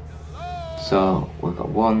do. So we've got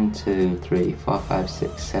 1, 2, 3, 4, 5,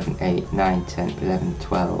 6, 7, 8, 9, 10, 11,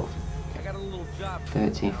 12,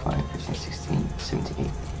 13, 14, 15, 16,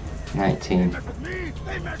 17, 19.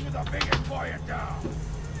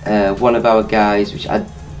 One of our guys, which I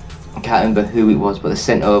can't remember who it was, but they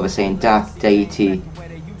sent over saying Dark Deity.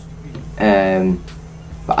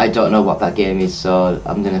 But I don't know what that game is, so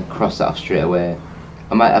I'm gonna cross that off straight away.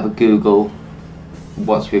 I might have a Google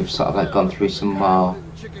once we've sort of like gone through some more,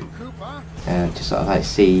 to sort of like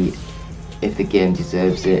see if the game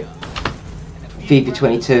deserves it. FIFA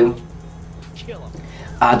 22.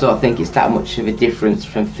 I don't think it's that much of a difference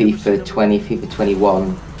from FIFA 20, FIFA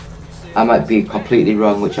 21. I might be completely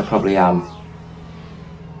wrong, which I probably am.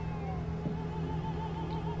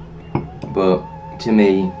 But to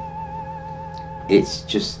me, it's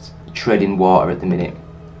just treading water at the minute.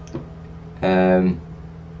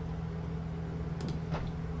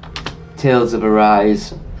 Tales of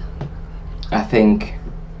Arise, I think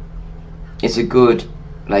it's a good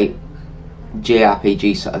like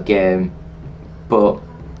JRPG sort of game, but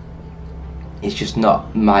it's just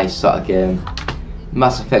not my sort of game.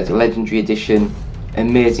 Mass Effect Legendary Edition,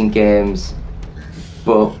 amazing games,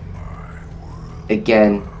 but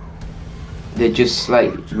again, they're just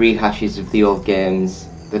like rehashes of the old games.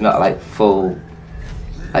 They're not like full,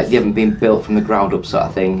 like they haven't been built from the ground up sort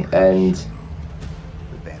of thing, and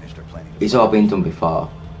it's all been done before.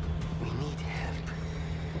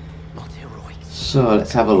 So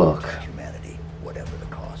let's have a look.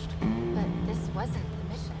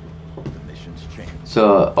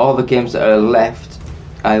 So all the games that are left,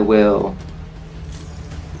 I will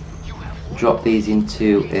drop these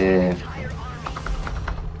into a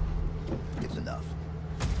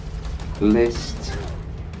list,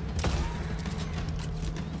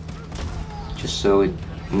 just so we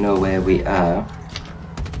know where we are.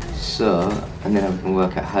 So, and then we can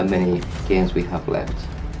work out how many games we have left.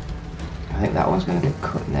 I think that one's going to get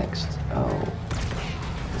cut next. Oh,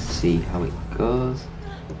 let's see how it goes.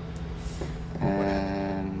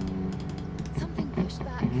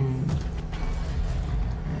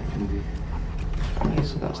 Okay,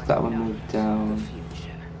 so that's that one moved down.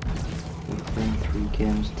 We've been 3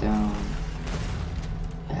 games down.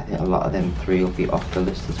 I think a lot of them 3 will be off the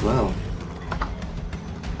list as well.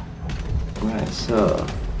 Right, so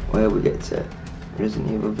where we get to?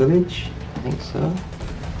 Resident Evil Village? I think so.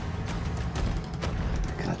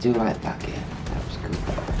 I do like that game. That was good.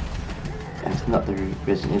 And it's not the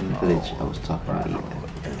Resident Evil Village I was talking about either.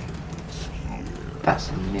 That's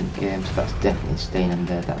a mint game, so that's definitely staying in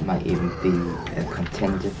there. That might even be a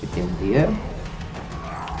contender for Game of the Year.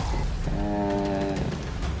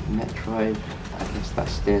 Metroid, I guess that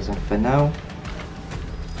stays on for now.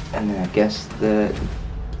 And then I guess the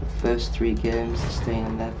first 3 games are staying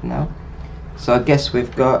in there for now. So I guess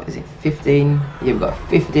we've got, is it 15? Yeah, we've got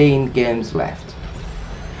 15 games left.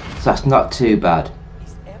 So that's not too bad.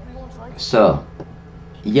 So,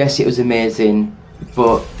 yes, it was amazing,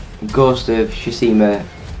 but Ghost of Tsushima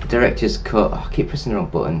Director's Cut, oh, I keep pressing the wrong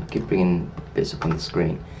button, I keep bringing bits up on the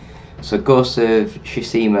screen. So Ghost of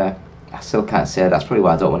Tsushima, I still can't say, that's probably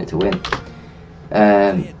why I don't want it to win.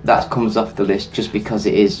 That comes off the list just because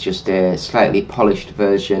it is just a slightly polished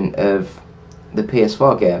version of the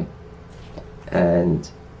PS4 game. And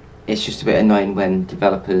it's just a bit annoying when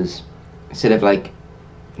developers, instead of like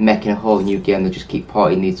making a whole new game, they just keep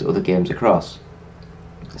porting these other games across.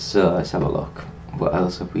 So let's have a look. What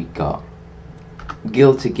else have we got?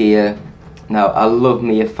 Guilty Gear. Now I love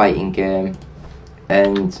me a fighting game,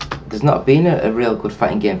 and there's not been a real good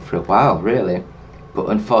fighting game for a while really, but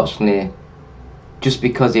unfortunately, just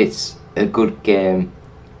because it's a good game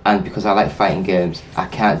and because I like fighting games, I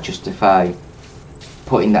can't justify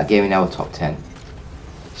putting that game in our top 10.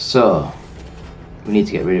 So we need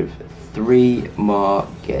to get rid of 3 more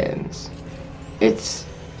games. It's,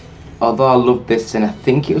 although I love this and I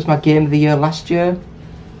think it was my game of the year last year,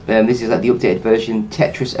 this is like the updated version,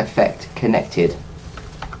 Tetris Effect Connected.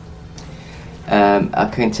 I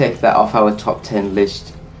can take that off our top 10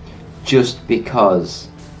 list just because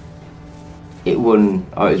it won,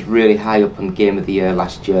 or it was really high up on the game of the year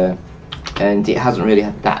last year, and it hasn't really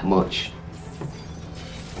had that much,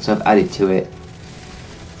 so I've added to it.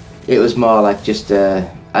 It was more like just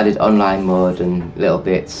added online mode and little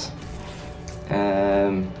bits.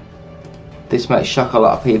 This might shock a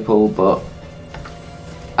lot of people, but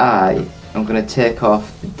I I'm going to take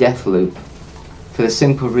off Deathloop for the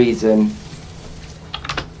simple reason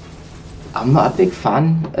I'm not a big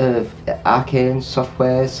fan of arcane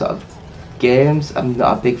software sort of games. I'm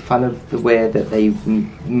not a big fan of the way that they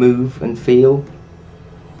move and feel.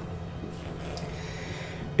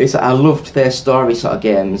 I loved their story sort of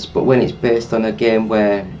games, but when it's based on a game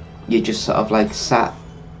where you just sort of like sat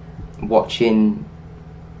watching,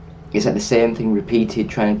 it's like the same thing repeated,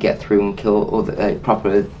 trying to get through and kill other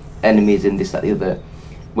proper enemies and this, that, the other.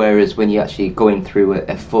 Whereas when you're actually going through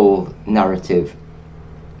a full narrative,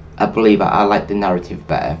 I believe I like the narrative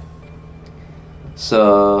better.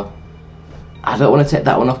 So I don't want to take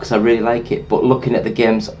that one off because I really like it, but looking at the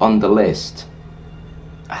games on the list,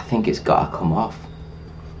 I think it's got to come off.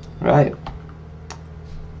 Right.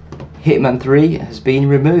 Hitman 3 has been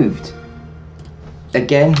removed.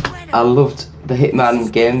 Again, I loved the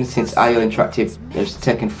Hitman games since IO Interactive has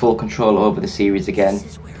taken full control over the series again.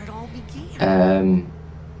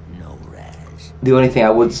 The only thing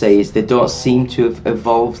I would say is they don't seem to have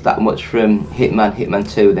evolved that much from Hitman, Hitman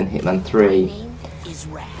 2 than Hitman 3.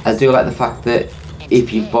 I do like the fact that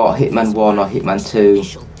if you've bought Hitman 1 or Hitman 2,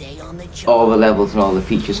 all the levels and all the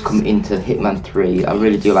features come into Hitman 3. I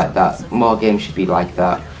really do like that. More games should be like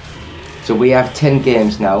that. So we have 10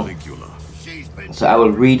 games now. So I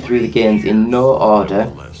will read through the games in no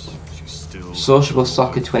order. Sociable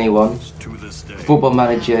Soccer 21, Football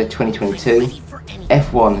Manager 2022,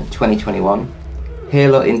 F1 2021,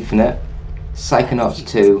 Halo Infinite, Psychonauts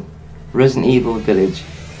 2, Resident Evil Village,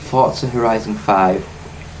 Forza Horizon 5,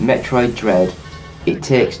 Metroid Dread, It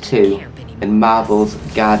Takes Two, and Marvel's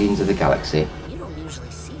Guardians of the Galaxy.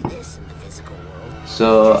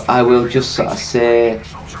 So I will just sort of say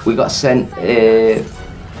we got sent a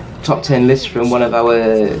top 10 list from one of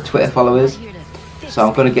our Twitter followers. So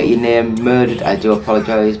I'm going to get your name murdered, I do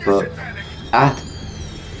apologise, but at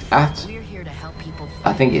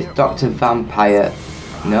I think it's Dr. Vampire,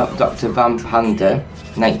 no, Dr. Vampanda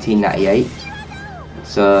 1998.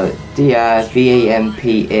 So DRVAMPANDA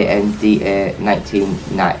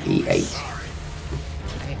 1998.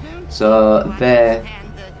 So their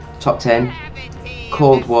top 10: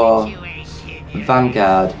 Cold War,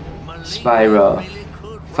 Vanguard, Spyro,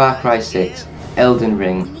 Far Cry 6, Elden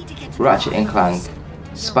Ring, Ratchet & Clank,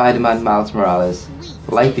 Spider-Man Miles Morales,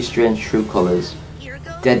 Life is Strange True Colors,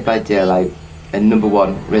 Dead by Daylight, and number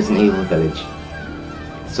 1, Resident Evil Village.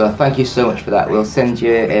 So thank you so much for that. We'll send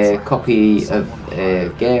you a copy of a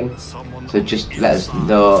game, so just let us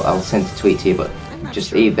know. I'll send a tweet to you, but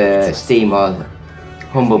just either Steam or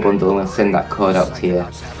Humble Bundle, and we'll send that code out to you.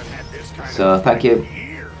 So thank you.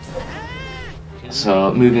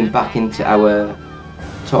 So moving back into our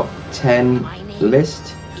top 10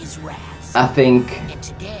 list, I think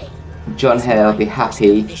John Hare will be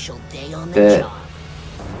happy that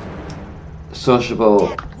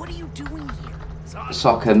Sociable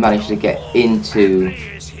Soccer managed to get into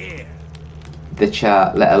the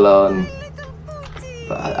chart, let alone,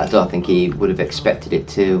 but I don't think he would have expected it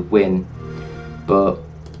to win. But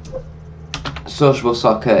Sociable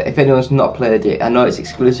Soccer, if anyone's not played it, I know it's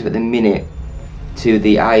exclusive at the minute to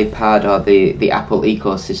the iPad or the Apple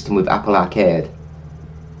ecosystem with Apple Arcade.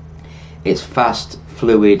 It's fast,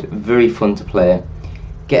 fluid, very fun to play.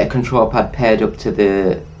 Get a control pad paired up to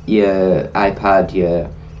your iPad, your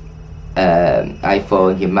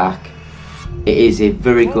iPhone, your Mac. It is a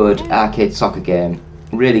very good arcade soccer game,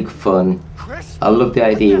 really fun. I love the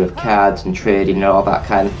idea of cards and trading and all that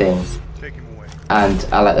kind of thing, and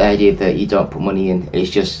I like the idea that you don't put money in,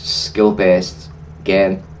 it's just skill based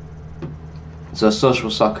game. So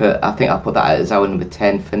Sociable Soccer, I think I'll put that as our number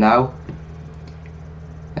 10 for now.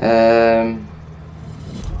 And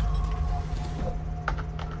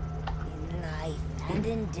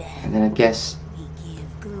then I guess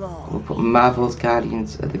we'll put Marvel's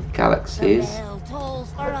Guardians of the Galaxies,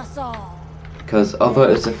 because although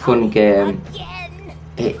it was a fun game,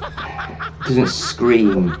 it doesn't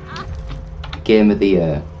scream Game of the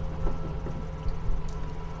Year.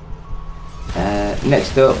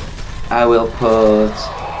 Next up, I will put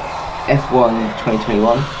F1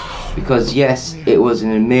 2021, because yes, it was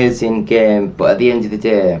an amazing game, but at the end of the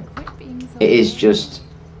day, it is just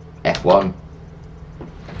F1.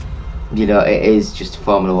 You know, it is just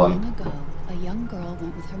Formula 1. Long ago, a young girl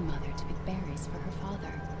went with her mother to pick berries for her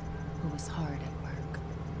father, who was hard at work.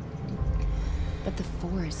 But the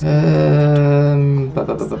forest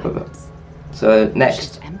So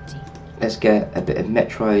next, let's get a bit of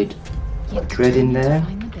Metroid Dread in there. To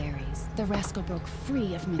find the berries, the rascal broke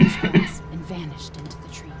free of Mother's grasp and vanished into the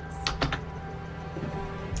trees.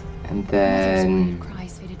 And then,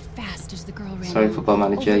 Cries faded fast as the girl ran sorry, Football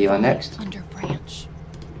Manager, you're next. Under a branch.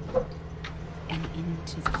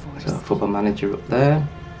 into the forest. So Football Manager up there.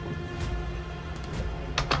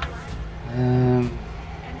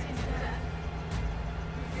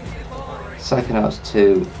 Psychonauts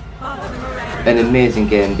 2, an amazing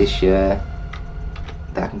game this year.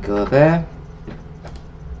 That can go there.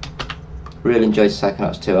 Really enjoyed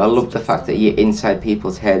Psychonauts 2. I love the fact that you're inside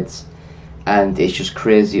people's heads and it's just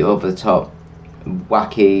crazy, over the top,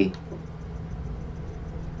 wacky.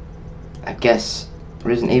 I guess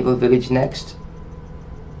Resident Evil Village next,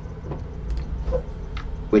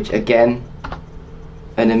 which again,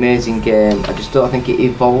 an amazing game. I just don't think it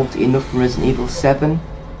evolved enough from Resident Evil 7,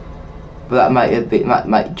 but that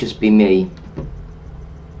might just be me.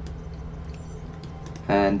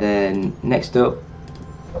 And then next up,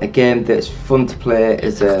 a game that's fun to play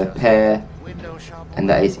as a pair, and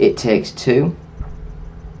that is It Takes Two.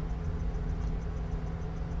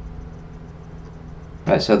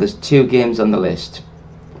 Right, so there's 2 games on the list,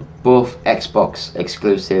 both Xbox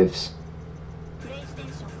exclusives.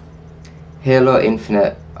 Halo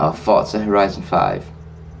Infinite or Forza Horizon 5.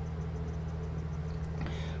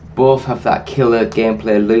 Both have that killer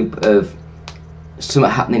gameplay loop of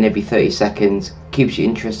something happening every 30 seconds, keeps you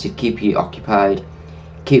interested, keeps you occupied,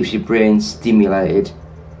 keeps your brain stimulated.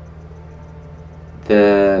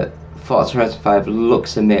 The Forza Horizon 5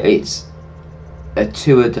 looks amazing. It's a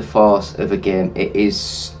tour de force of a game. It is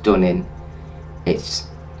stunning. It's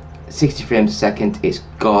 60 frames a second. It's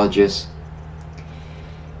gorgeous.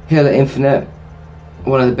 Halo Infinite,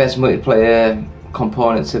 one of the best multiplayer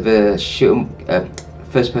components of a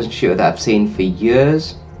first-person shooter that I've seen for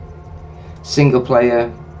years. Single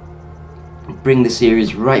player, bring the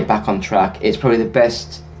series right back on track. It's probably the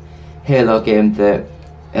best Halo game that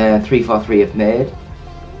 343 have made.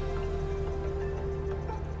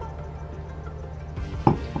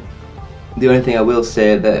 The only thing I will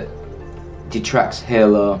say that detracts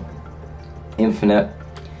Halo Infinite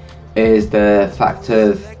is the fact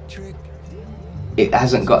of it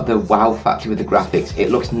hasn't got the wow factor with the graphics.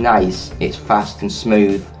 It looks nice, it's fast and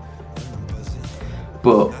smooth,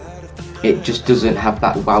 but it just doesn't have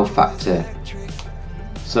that wow factor.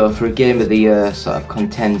 So for a Game of the Year sort of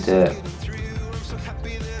contender,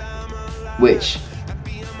 which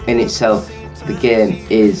in itself the game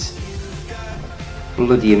is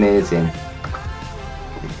bloody amazing,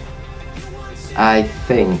 I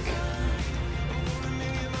think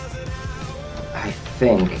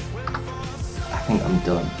I'm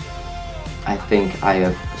done. I think I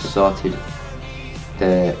have sorted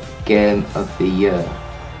the Game of the Year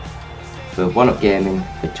for One Up Gaming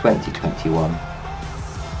for 2021.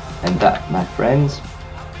 And that, my friends,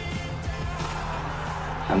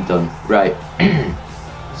 I'm done. Right.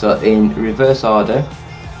 So in reverse order: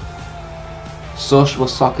 Social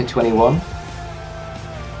Soccer 21,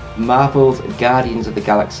 Marvel's Guardians of the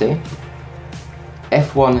Galaxy,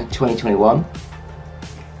 F1 2021,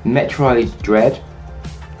 Metroid Dread,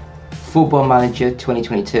 Football Manager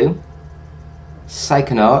 2022,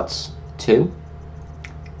 Psychonauts 2,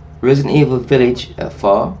 Resident Evil Village at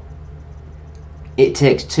 4, It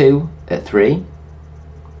Takes Two at 3,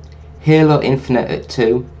 Halo Infinite at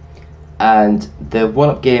 2, and the One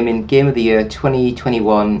Up Gaming Game of the Year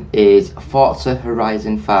 2021 is Forza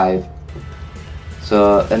Horizon 5.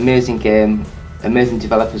 So amazing game, amazing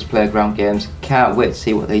developers, Playground Games. Can't wait to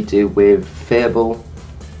see what they do with Fable.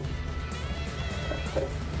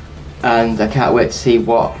 And I can't wait to see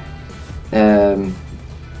what Turn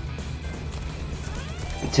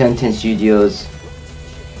 10 Studios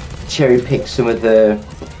cherry pick some of the,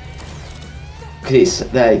 because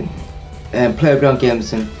it's they Playground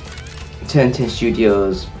Games and Turn 10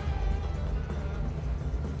 Studios.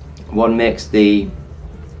 One makes the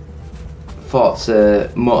Forza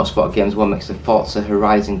Motorsport games, one makes the Forza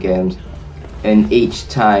Horizon games, and each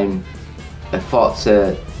time a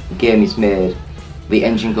Forza game is made, the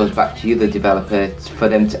engine goes back to you, the developer, for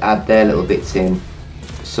them to add their little bits in.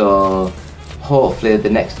 So hopefully the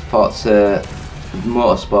next Forza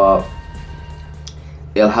Motorsport,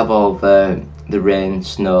 it'll have all the rain,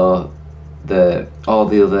 snow, all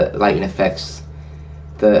the other lighting effects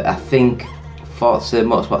that I think Forza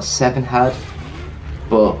Motorsport 7 had.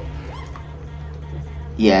 But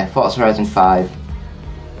yeah, Forza Horizon 5,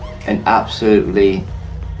 an absolutely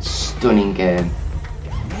stunning game,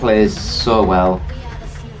 plays so well.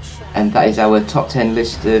 And that is our top 10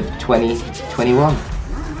 list of 2021.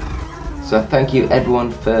 So thank you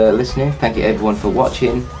everyone for listening, thank you everyone for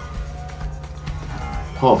watching.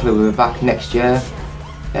 Hopefully we'll be back next year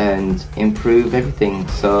and improve everything.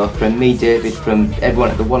 So from me, David, from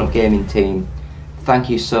everyone at the One Up Gaming team, thank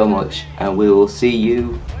you so much, and we will see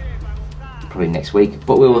you probably next week,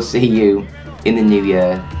 but we will see you in the new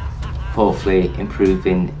year. hopefully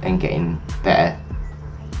improving and getting better.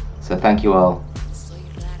 So thank you all.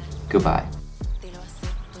 Goodbye.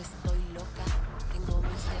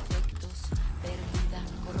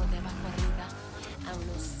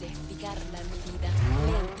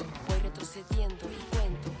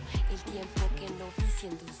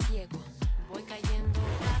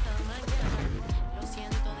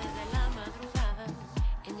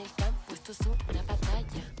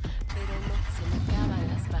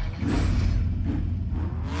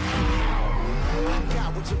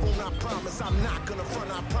 I'm not gonna front,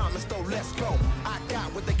 I promise, though, let's go. I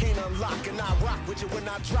got what they can't unlock, and I rock with you when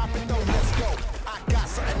I drop it, though, let's go. I got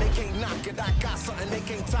something they can't knock it, I got something they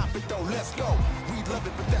can't top it, though, let's go. We love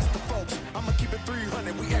it, but that's the folks. I'ma keep it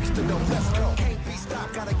 300, we extra, though, let's go. Can't be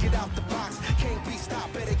stopped, gotta get out the box. Can't be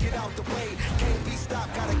stopped, better get out the way. Can't be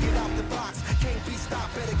stopped, gotta get out the box. Can't be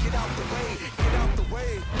stopped, better get out the way. Get out the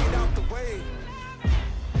way, get out the way.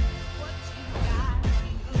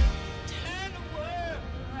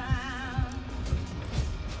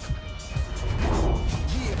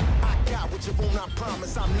 What you want, I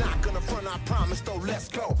promise. I'm not gonna front, I promise, though, let's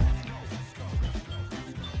go.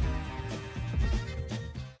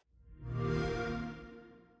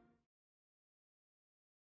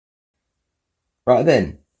 Right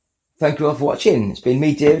then, thank you all for watching. It's been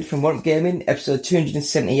me, David, from One Up Gaming, episode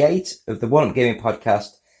 278 of the One Up Gaming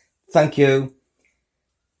podcast. Thank you.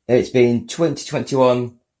 It's been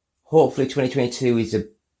 2021. Hopefully 2022 is a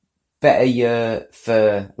better year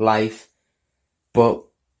for life, but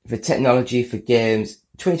for technology, for games,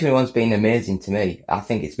 2021's been amazing to me. I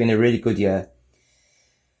think it's been a really good year.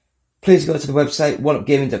 Please go to the website,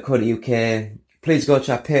 oneupgaming.co.uk. Please go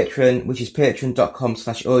to our Patreon, which is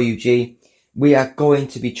patreon.com/OUG. We are going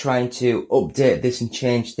to be trying to update this and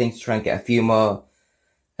change things to try and get a few more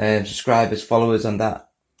subscribers, followers on that.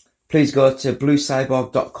 Please go to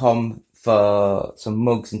bluecyborg.com for some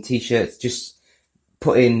mugs and t-shirts. Just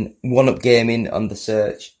put in One Up Gaming on the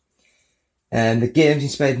search. The Games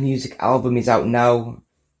Inspired Music album is out now.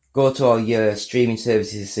 Go to all your streaming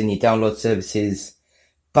services and your download services.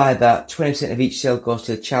 Buy that. 20% of each sale goes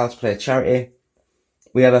to the Child's Play charity.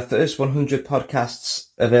 We have our first 100 podcasts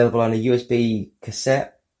available on a USB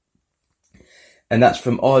cassette. And that's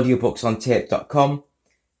from audiobooksontape.com.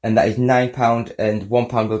 And that is £9 and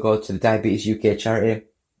 £1 will go to the Diabetes UK charity.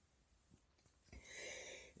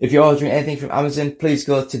 If you're ordering anything from Amazon, please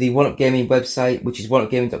go to the One Up Gaming website, which is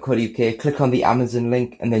oneupgaming.co.uk. Click on the Amazon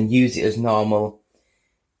link and then use it as normal.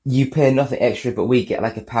 You pay nothing extra, but we get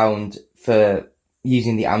like £1 for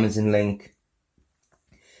using the Amazon link.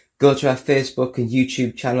 Go to our Facebook and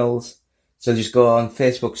YouTube channels. So just go on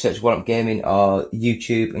Facebook, search One Up Gaming, or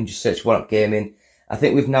YouTube and just search One Up Gaming. I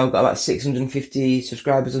think we've now got about 650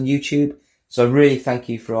 subscribers on YouTube. So really thank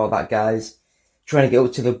you for all that, guys. Trying to get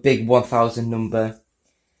up to the big 1,000 number.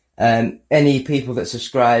 Any people that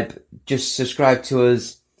subscribe, just subscribe to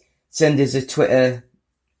us. Send us a Twitter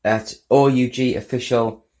at OUG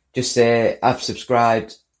official. Just say, I've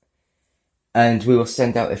subscribed. And we will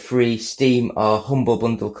send out a free Steam or Humble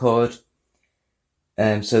Bundle code.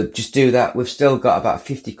 So just do that. We've still got about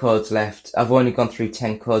 50 codes left. I've only gone through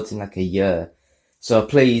 10 codes in like a year. So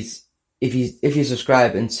please, if you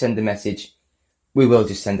subscribe and send a message, we will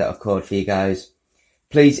just send out a code for you guys.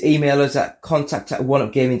 Please email us at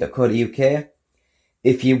contact@oneupgaming.co.uk.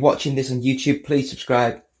 If you're watching this on YouTube, please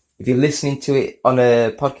subscribe. If you're listening to it on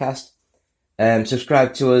a podcast,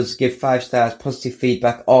 subscribe to us, give 5 stars, positive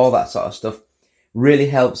feedback, all that sort of stuff. Really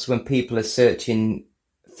helps when people are searching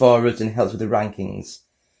for us and helps with the rankings.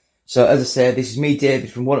 So as I said, this is me,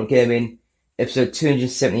 David, from One Up Gaming, episode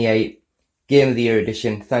 278, Game of the Year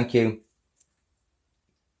edition. Thank you.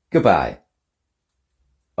 Goodbye.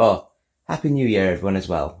 Oh, Happy New Year, everyone, as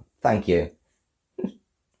well. Thank you.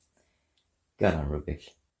 God, I'm rubbish.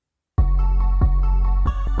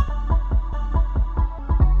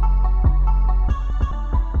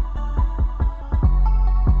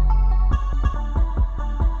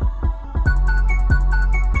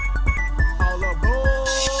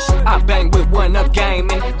 I bang with One Up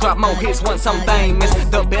Gaming, drop more hits once I'm famous.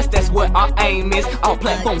 The best, that's what our aim is. All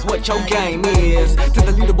platforms, what your game is. To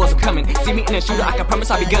the leaderboards, I'm coming. See me in a shooter, I can promise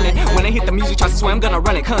I'll be gunning. When I hit the music, try to swear I'm gonna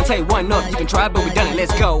run it. Can't take One Up, you can try, but we done it.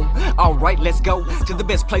 Let's go. Alright, let's go to the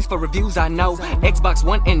best place for reviews I know. Xbox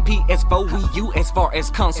One and PS4, Wii U as far as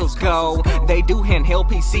consoles go. They do handheld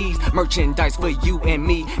PCs, merchandise for you and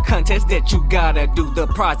me. Contest that you gotta do. The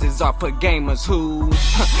prizes are for gamers who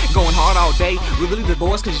going hard all day. We really the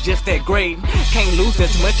boys cause you're just that great. Can't lose,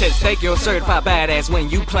 there's too much at stake. You're a certified badass when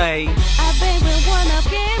you play. I bang with One Up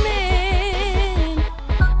Gaming.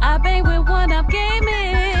 I bang with One Up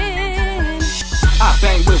Gaming. I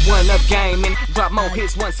bang with one up gaming. Drop more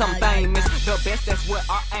hits once I'm famous. The best, that's what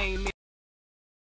our aim is.